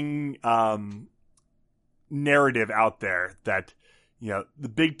interesting narrative out there that the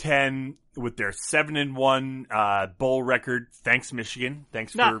Big Ten, with their 7-1 bowl record, thanks Michigan,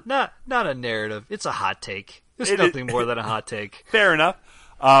 not a narrative. It's a hot take. It's nothing more than a hot take. Fair enough.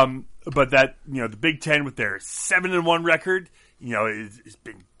 But that the Big Ten with their 7-1 record, has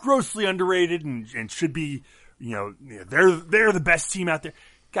been grossly underrated and should be, they're the best team out there.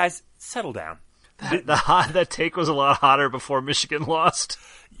 Guys, settle down. That take was a lot hotter before Michigan lost.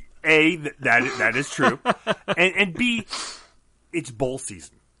 A, that is true, and B, it's bowl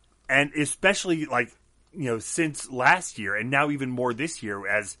season. And especially since last year and now even more this year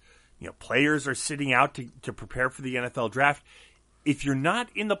as, players are sitting out to prepare for the NFL draft. If you're not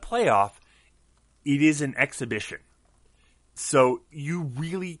in the playoff, it is an exhibition. So you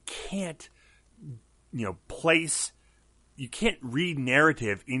really can't, you can't read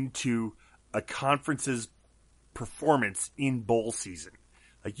narrative into a conference's performance in bowl season.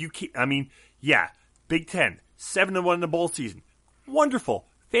 Big Ten, 7-1 in the bowl season. Wonderful.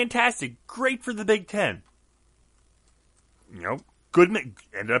 Fantastic. Great for the Big Ten.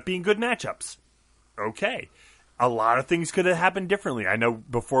 Ended up being good matchups. Okay. A lot of things could have happened differently. I know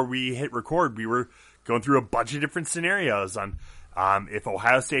before we hit record, we were going through a bunch of different scenarios on if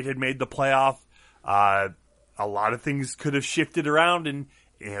Ohio State had made the playoff. A lot of things could have shifted around, and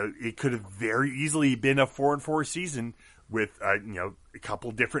it could have very easily been a 4-4 season with a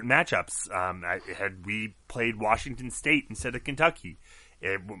couple different matchups. Had we played Washington State instead of Kentucky,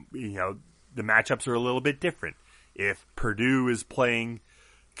 the matchups are a little bit different. If Purdue is playing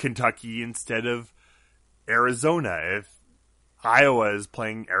Kentucky instead of Arizona, if Iowa is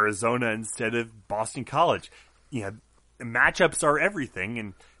playing Arizona instead of Boston College. Matchups are everything,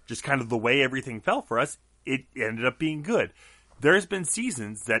 and just kind of the way everything fell for us, it ended up being good. There's been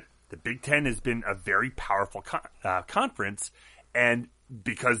seasons that the Big Ten has been a very powerful conference, and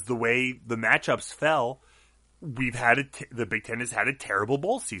because the way the matchups fell, the Big Ten has had a terrible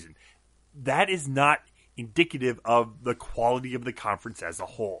bowl season. That is not indicative of the quality of the conference as a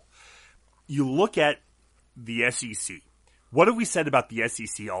whole. You look at the SEC. What have we said about the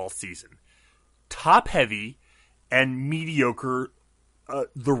SEC all season? Top heavy and mediocre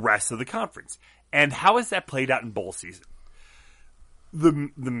the rest of the conference. And how has that played out in bowl season?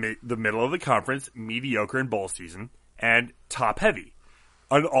 The middle of the conference, mediocre in bowl season, and top heavy,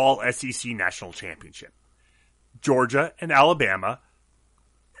 an all SEC national championship. Georgia and Alabama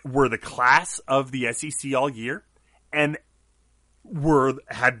were the class of the SEC all year, and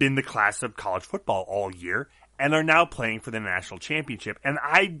had been the class of college football all year, and are now playing for the national championship. And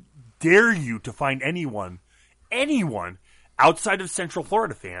I dare you to find anyone outside of Central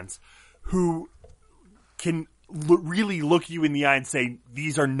Florida fans who can really look you in the eye and say,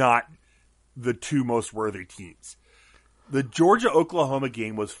 these are not the two most worthy teams. The Georgia-Oklahoma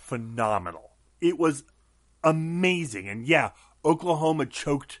game was phenomenal. It was amazing. And yeah, Oklahoma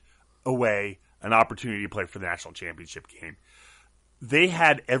choked away an opportunity to play for the national championship game. They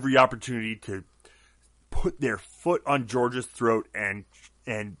had every opportunity to put their foot on Georgia's throat and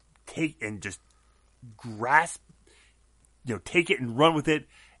just grasp, take it and run with it.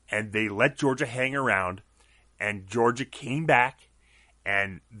 And they let Georgia hang around, and Georgia came back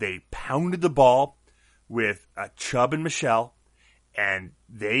and they pounded the ball with Chubb and Michelle, and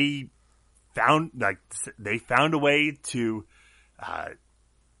they found a way to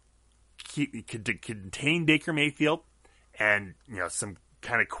contain Baker Mayfield, and some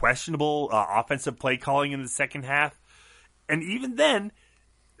kind of questionable offensive play calling in the second half. And even then,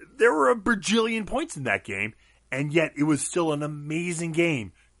 there were a bajillion points in that game, and yet it was still an amazing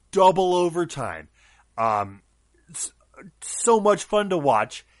game. Double overtime. So much fun to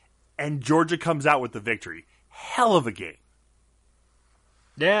watch, and Georgia comes out with the victory. Hell of a game.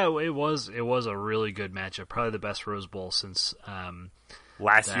 Yeah, it was a really good matchup. Probably the best Rose Bowl since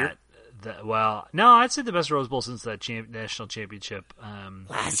last year. No, I'd say the best Rose Bowl since that national championship.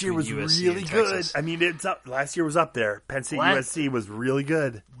 Last year was USC really good. I mean, last year was up there. Penn State USC was really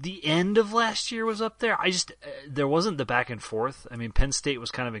good. The end of last year was up there. There wasn't the back and forth. I mean, Penn State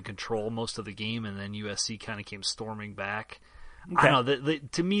was kind of in control most of the game, and then USC kind of came storming back. Okay. I don't know.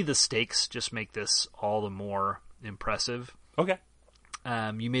 To me, the stakes just make this all the more impressive. Okay.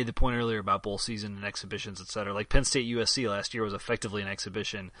 You made the point earlier about bowl season and exhibitions, etc. Like Penn State USC last year was effectively an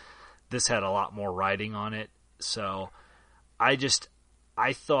exhibition. This had a lot more riding on it. So I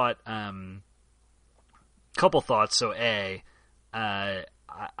thought, couple thoughts. So I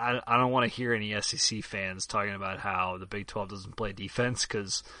don't want to hear any SEC fans talking about how the Big 12 doesn't play defense,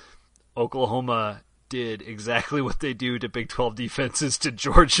 because Oklahoma did exactly what they do to Big 12 defenses to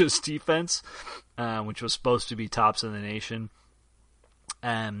Georgia's defense, which was supposed to be tops in the nation.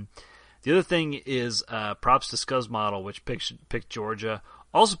 The other thing is props to Scuzz Model, which picked Georgia.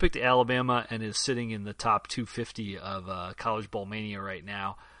 Also picked Alabama and is sitting in the top 250 of College Bowl Mania right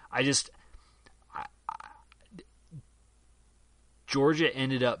now. Georgia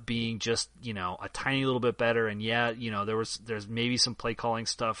ended up being just, a tiny little bit better, and there's maybe some play calling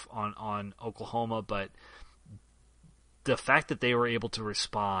stuff on Oklahoma, but the fact that they were able to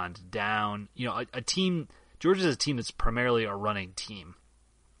respond down, a team, Georgia's a team that's primarily a running team,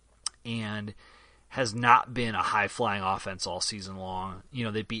 and has not been a high-flying offense all season long.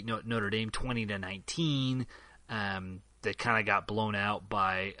 They beat Notre Dame 20-19. They kind of got blown out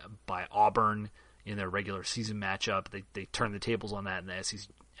by Auburn in their regular season matchup. They turned the tables on that in the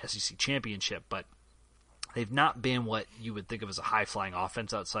SEC championship, but they've not been what you would think of as a high-flying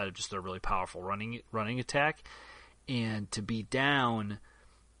offense outside of just their really powerful running attack. And to be down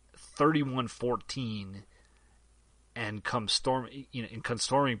 31-14 and come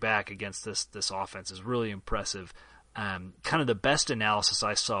storming back against this offense is really impressive. Kind of the best analysis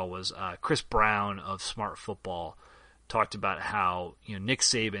I saw was Chris Brown of Smart Football talked about how Nick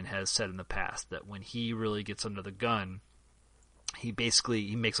Saban has said in the past that when he really gets under the gun, he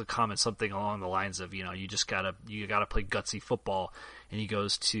makes a comment something along the lines of you gotta play gutsy football, and he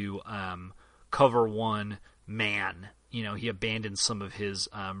goes to cover one man. He abandons some of his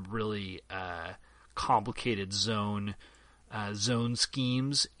really complicated zone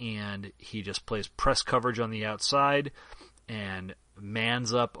schemes, and he just plays press coverage on the outside and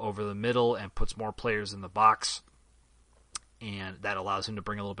mans up over the middle and puts more players in the box, and that allows him to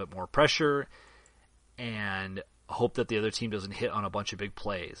bring a little bit more pressure, and hope that the other team doesn't hit on a bunch of big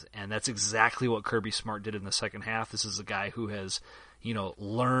plays. And that's exactly what Kirby Smart did in the second half. This is a guy who has,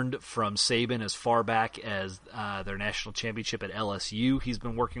 learned from Saban as far back as their national championship at LSU. He's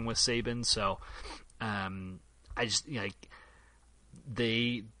been working with Saban. So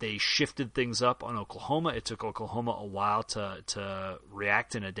they shifted things up on Oklahoma. It took Oklahoma a while to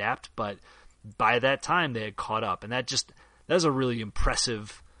react and adapt, but by that time they had caught up. And that was a really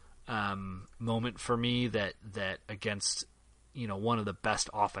impressive moment for me that against one of the best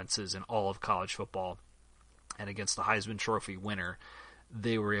offenses in all of college football and against the Heisman Trophy winner,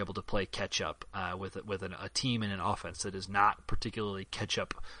 they were able to play catch up with a team and an offense that is not particularly catch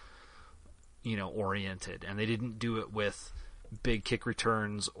up oriented, and they didn't do it with big kick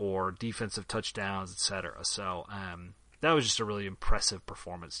returns or defensive touchdowns, etc. So that was just a really impressive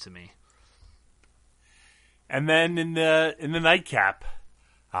performance to me. And then in the nightcap,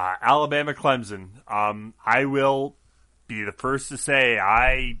 Alabama Clemson. I will be the first to say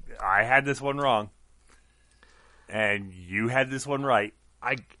I had this one wrong, and you had this one right.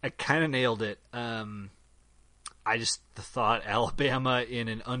 I kind of nailed it. I just thought Alabama in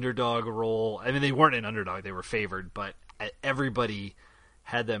an underdog role. I mean, they weren't an underdog; they were favored, but everybody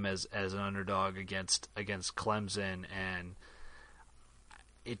had them as an underdog against Clemson, and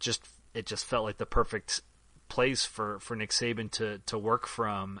it just felt like the perfect place for Nick Saban to work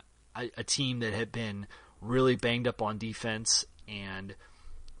from, a team that had been really banged up on defense and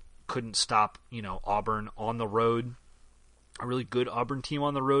couldn't stop Auburn on the road, a really good Auburn team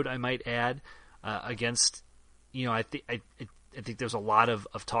on the road, I might add, against I think there's a lot of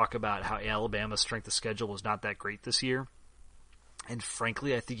talk about how Alabama's strength of schedule was not that great this year, and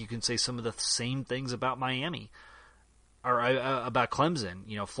frankly I think you can say some of the same things about Miami or about Clemson.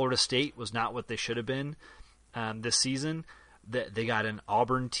 Florida State was not what they should have been this season. They got an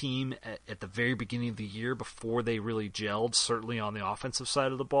Auburn team at the very beginning of the year before they really gelled, certainly on the offensive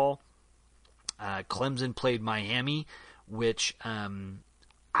side of the ball. Clemson played Miami, which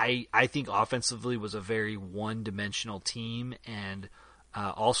I think offensively was a very one-dimensional team, and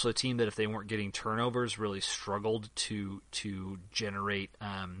also a team that if they weren't getting turnovers really struggled to generate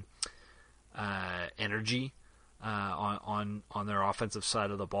energy on their offensive side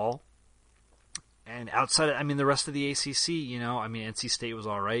of the ball. And outside, the rest of the ACC, NC State was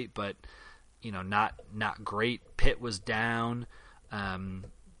all right, but not great. Pitt was down.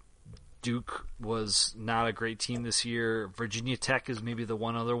 Duke was not a great team this year. Virginia Tech is maybe the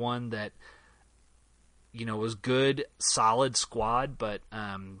one other one that was good, solid squad, but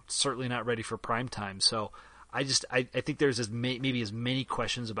certainly not ready for prime time. So I think there's maybe as many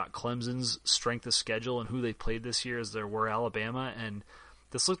questions about Clemson's strength of schedule and who they played this year as there were Alabama, and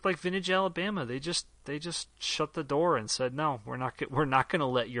this looked like vintage Alabama. They just shut the door and said, no, we're not going to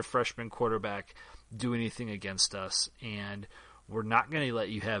let your freshman quarterback do anything against us, and we're not going to let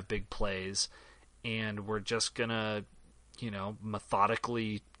you have big plays, and we're just going to,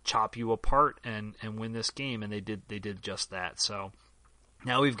 methodically chop you apart and win this game. And they did just that. So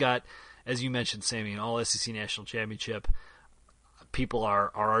now we've got, as you mentioned, Sammy, an all-SEC national championship. People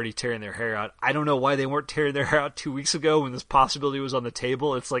are already tearing their hair out. I don't know why they weren't tearing their hair out 2 weeks ago when this possibility was on the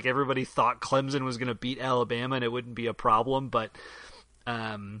table. It's like everybody thought Clemson was going to beat Alabama and it wouldn't be a problem, but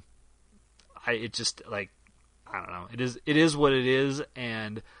I don't know. It is what it is,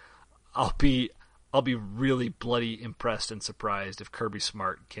 and I'll be really bloody impressed and surprised if Kirby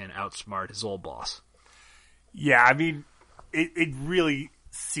Smart can outsmart his old boss. Yeah, it really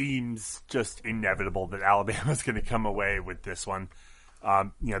seems just inevitable that Alabama's going to come away with this one.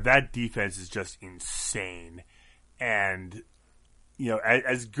 That defense is just insane, and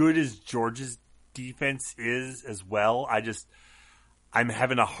as good as Georgia's defense is as well, I'm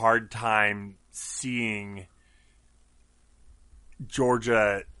having a hard time seeing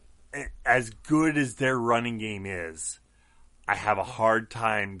Georgia, as good as their running game is. I have a hard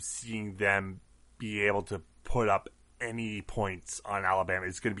time seeing them be able to put up any points on Alabama.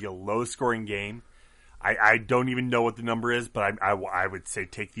 It's going to be a low-scoring game. I don't even know what the number is, but I would say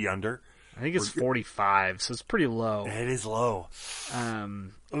take the under. I think it's 45, so it's pretty low. It is low.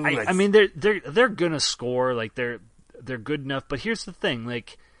 They're going to score. Like they're good enough. But here's the thing: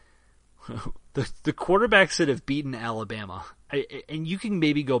 like the quarterbacks that have beaten Alabama, and you can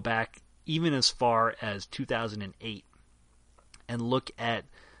maybe go back even as far as 2008 and look at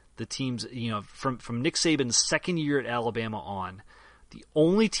the teams, from Nick Saban's second year at Alabama on, the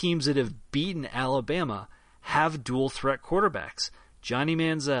only teams that have beaten Alabama have dual threat quarterbacks. Johnny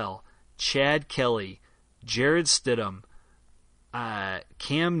Manziel, Chad Kelly, Jared Stidham,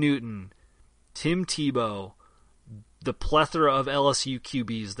 Cam Newton, Tim Tebow, the plethora of LSU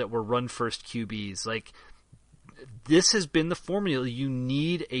QBs that were run-first QBs. Like, this has been the formula. You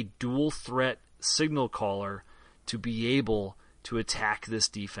need a dual threat signal caller to be able to attack this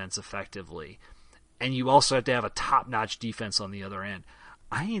defense effectively. And you also have to have a top-notch defense on the other end.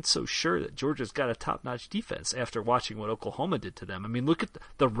 I ain't so sure that Georgia's got a top-notch defense after watching what Oklahoma did to them. I mean, look at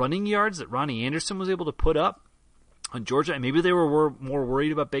the running yards that Ronnie Anderson was able to put up on Georgia. And maybe they were more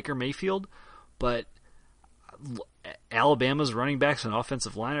worried about Baker Mayfield, but Alabama's running backs and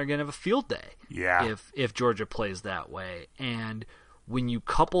offensive line are going to have a field day if Georgia plays that way. And when you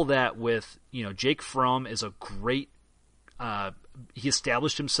couple that with, Jake Fromm is a great he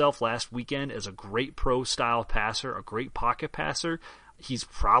established himself last weekend as a great pro-style passer, a great pocket passer. He's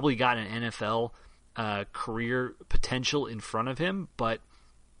probably got an NFL career potential in front of him, but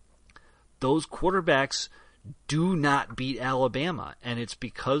those quarterbacks do not beat Alabama, and it's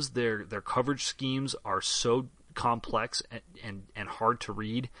because their coverage schemes are so complex and hard to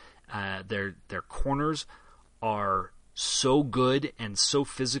read. Their corners are so good and so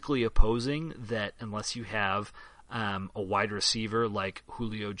physically opposing that unless you have a wide receiver like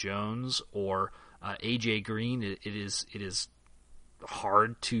Julio Jones or AJ Green, it is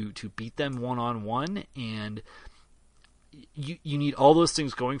hard to beat them one-on-one, and you need all those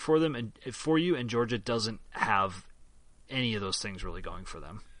things going for them and for you, and Georgia doesn't have any of those things really going for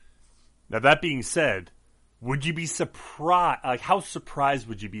them. Now, that being said, would you be surprised? Like, how surprised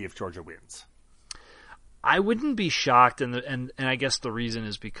would you be if Georgia wins? I wouldn't be shocked, and I guess the reason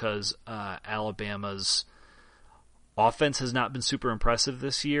is because Alabama's offense has not been super impressive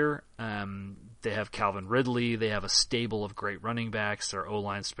this year. They have Calvin Ridley. They have a stable of great running backs. Their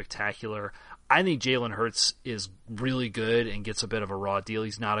O-line's spectacular. I think Jalen Hurts is really good and gets a bit of a raw deal.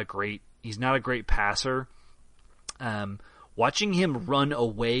 He's not a great passer. Watching him run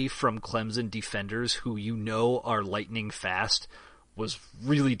away from Clemson defenders who are lightning fast was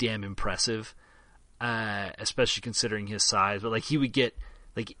really damn impressive, especially considering his size. But he would get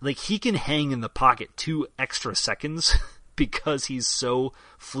he can hang in the pocket 2 extra seconds because he's so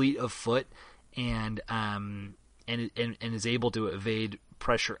fleet of foot and is able to evade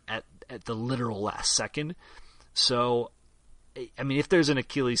pressure at the literal last second. So, I mean, if there's an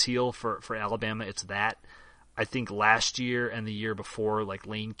Achilles heel for Alabama, it's that. I think last year and the year before,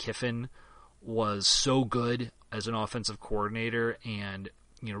 Lane Kiffin was so good as an offensive coordinator and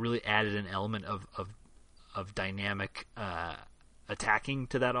really added an element of dynamic attacking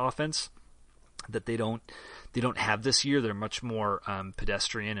to that offense that they don't have this year. They're much more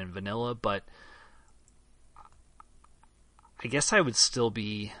pedestrian and vanilla, but I guess I would still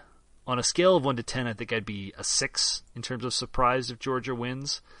be, on a scale of 1 to 10, I think I'd be a 6 in terms of surprise if Georgia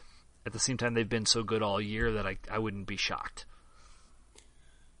wins. At the same time, they've been so good all year that I wouldn't be shocked.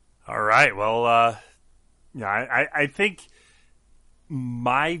 All right. Well, I think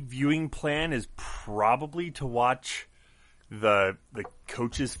my viewing plan is probably to watch the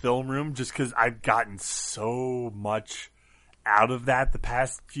coach's film room, just because I've gotten so much out of that the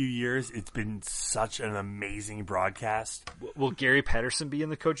past few years. It's been such an amazing broadcast. Will Gary Patterson be in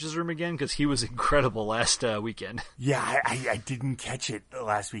the coach's room again? Because he was incredible last weekend. Yeah, I didn't catch it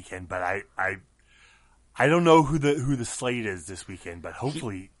last weekend, but I don't know who the slate is this weekend, but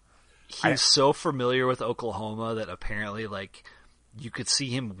hopefully he's so familiar with Oklahoma that apparently you could see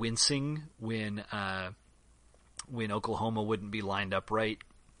him wincing when Oklahoma wouldn't be lined up right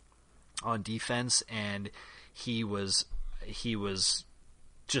on defense, and he was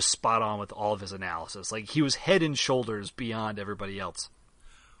just spot on with all of his analysis. He was head and shoulders beyond everybody else.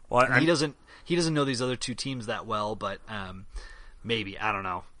 Well, he doesn't know these other two teams that well, but maybe, I don't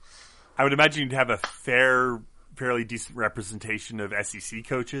know. I would imagine you'd have a fairly decent representation of SEC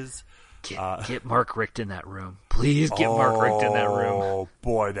coaches. Get Mark Richt in that room. Please get Mark Richt in that room. Oh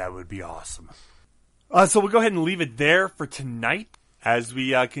boy, that would be awesome. So we'll go ahead and leave it there for tonight as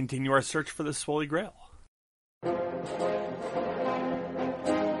we continue our search for the Swoley Grail.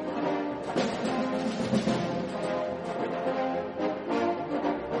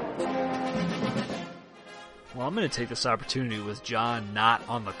 Well, I'm going to take this opportunity with John not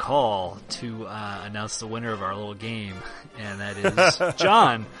on the call to announce the winner of our little game, and that is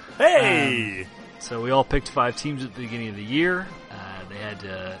John. Hey! So we all picked 5 teams at the beginning of the year. They had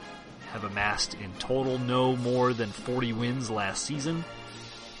to have amassed in total no more than 40 wins last season,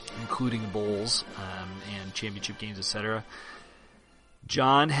 including bowls and championship games, etc.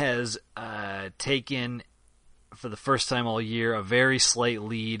 John has taken, for the first time all year, a very slight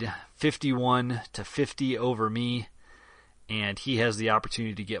lead, 51-50 over me, and he has the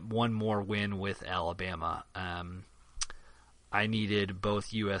opportunity to get one more win with Alabama. I needed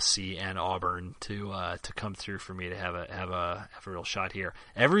both USC and Auburn to come through for me to have a real shot here.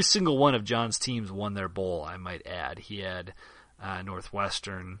 Every single one of John's teams won their bowl, I might add. He had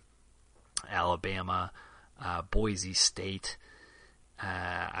Northwestern, Alabama, Boise State.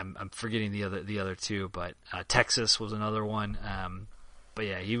 I'm forgetting the other two, but Texas was another one. But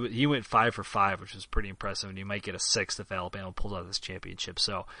yeah, he went 5 for 5, which was pretty impressive, and he might get a 6th if Alabama pulls out this championship.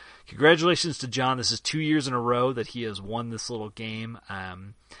 So congratulations to John. This is 2 years in a row that he has won this little game. I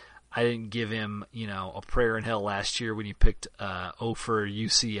didn't give him, a prayer in hell last year when he picked O for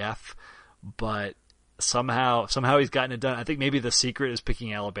UCF, but somehow he's gotten it done. I think maybe the secret is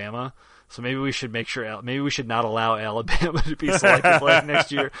picking Alabama. So maybe we should maybe we should not allow Alabama to be selected for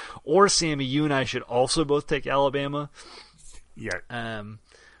next year. Or Sammy, you and I should also both take Alabama. Yeah.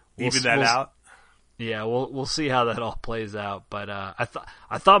 Even that out. Yeah, we'll see how that all plays out. But I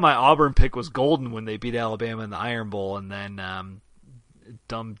thought my Auburn pick was golden when they beat Alabama in the Iron Bowl, and then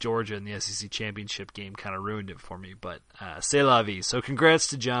dumb Georgia in the SEC championship game kind of ruined it for me. But c'est la vie. So congrats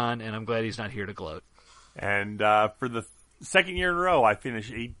to John, and I'm glad he's not here to gloat. And for the second year in a row, I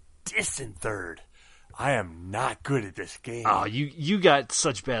finished a distant third. I am not good at this game. Oh, you got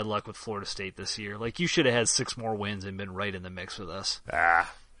such bad luck with Florida State this year. Like, you should have had 6 more wins and been right in the mix with us.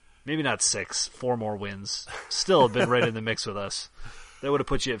 Maybe not 6, 4 more wins. Still have been right in the mix with us. That would have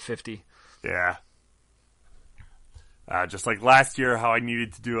put you at 50. Yeah. Just like last year, how I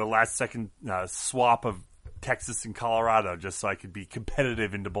needed to do a last-second swap of Texas and Colorado just so I could be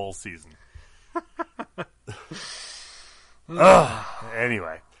competitive into bowl season.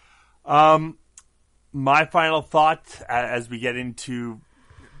 Anyway. My final thought as we get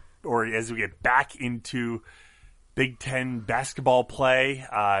back into Big Ten basketball play.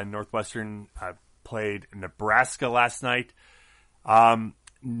 Northwestern played Nebraska last night.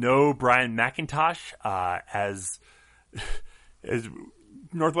 No Brian McIntosh, as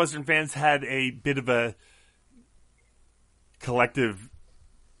Northwestern fans had a bit of a collective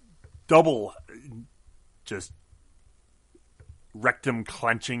double just rectum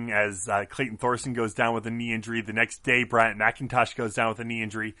clenching as Clayton Thorson goes down with a knee injury. The next day, Bryant McIntosh goes down with a knee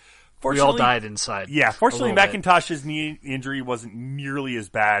injury. We all died inside. Yeah, fortunately, McIntosh's knee injury wasn't nearly as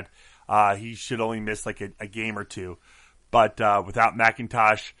bad. He should only miss like a game or two. But without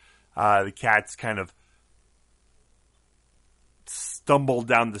McIntosh, the Cats kind of stumbled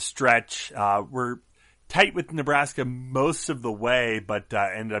down the stretch. We're tight with Nebraska most of the way, but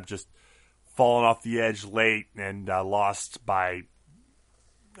ended up just falling off the edge late and lost by,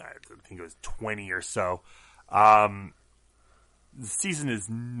 I think it was 20 or so. The season is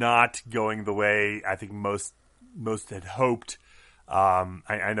not going the way I think most had hoped.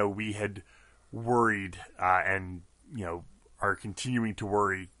 I know we had worried and are continuing to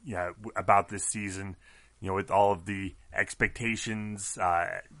worry about this season. With all of the expectations,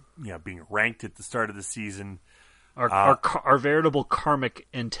 being ranked at the start of the season. Our veritable karmic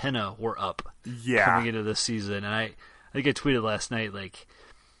antenna were up coming into this season. And I think I tweeted last night, like,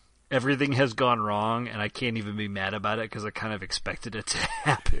 everything has gone wrong, and I can't even be mad about it because I kind of expected it to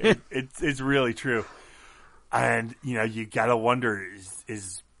happen. It's really true. And, you got to wonder,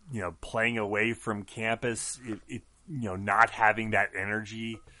 is playing away from campus, not having that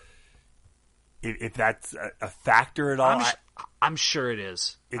energy, if that's a factor at all. I'm sure it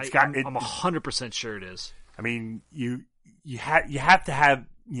is. I'm 100% sure it is. I mean, you have to have,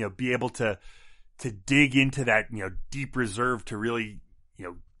 be able to dig into that, deep reserve to really,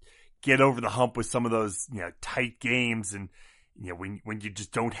 get over the hump with some of those, tight games. And, when you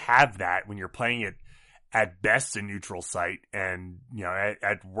just don't have that, when you're playing it at best a neutral site and,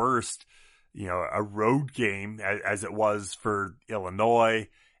 at worst, a road game as it was for Illinois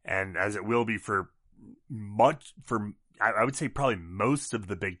and as it will be for I would say probably most of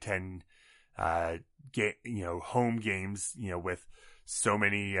the Big Ten, home games, with so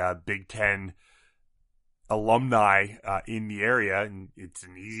many Big Ten alumni in the area, and it's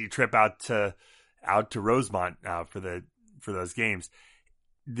an easy trip out to Rosemont for those games.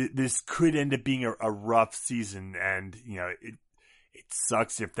 This could end up being a rough season, and it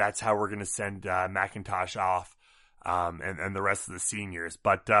sucks if that's how we're going to send McIntosh off and the rest of the seniors.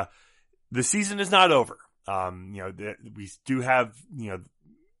 But the season is not over. We do have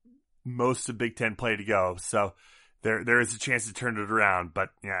most of Big Ten play to go, so there is a chance to turn it around. But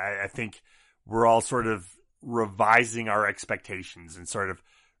I think we're all sort of revising our expectations and sort of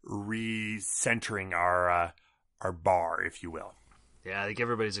recentering our bar, if you will. Yeah, I think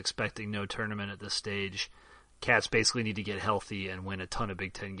everybody's expecting no tournament at this stage. Cats basically need to get healthy and win a ton of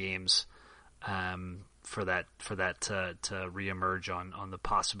Big Ten games for that to reemerge on the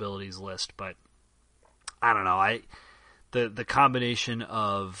possibilities list. But I don't know. the combination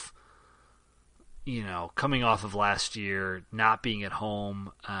of, coming off of last year, not being at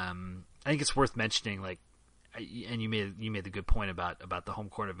home. I think it's worth mentioning, and you made the good point about the home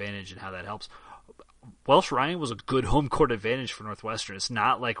court advantage and how that helps. Welsh Ryan was a good home court advantage for Northwestern. It's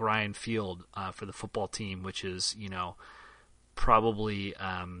not like Ryan Field for the football team, which is probably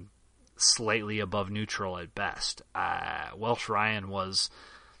slightly above neutral at best. Welsh Ryan was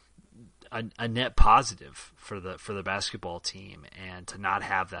a net positive for the basketball team, and to not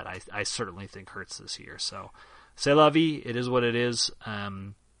have that, I certainly think hurts this year. So, c'est la vie. It is what it is.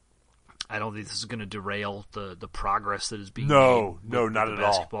 I don't think this is going to derail the progress that is being made. No, not the at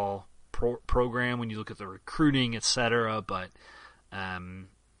basketball program when you look at the recruiting, etc. But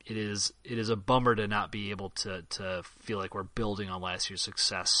it is a bummer to not be able to feel like we're building on last year's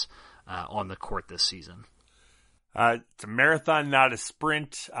success on the court this season. It's a marathon, not a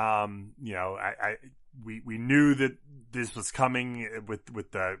sprint. We knew that this was coming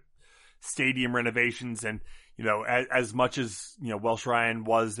with the stadium renovations, and as much as Welsh Ryan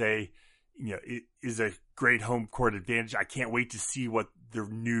was is a great home court advantage. I can't wait to see what the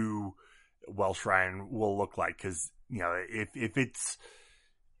new Welsh Ryan will look like, because if it's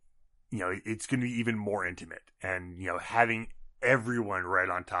it's going to be even more intimate, and having everyone right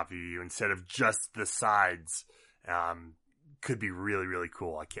on top of you instead of just the sides could be really, really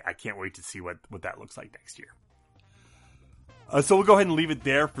cool. I can't wait to see what that looks like next year. So we'll go ahead and leave it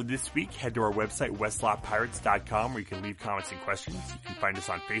there for this week. Head to our website, westlottpirates.com, where you can leave comments and questions. You can find us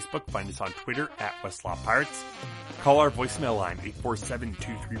on Facebook, find us on Twitter at westlottpirates. Call our voicemail line,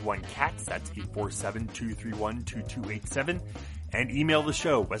 847-231-CATS. That's 847-231-2287. And email the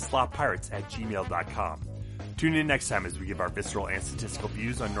show, westlottpirates@gmail.com. Tune in next time as we give our visceral and statistical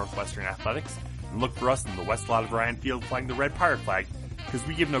views on Northwestern athletics. And look for us in the west lot of Ryan Field flying the red pirate flag, because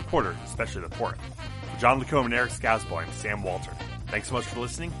we give no quarter, especially the fourth. For John Lacombe and Eric Skasbo, I'm Sam Walter. Thanks so much for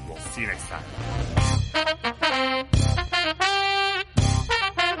listening. We'll see you next time.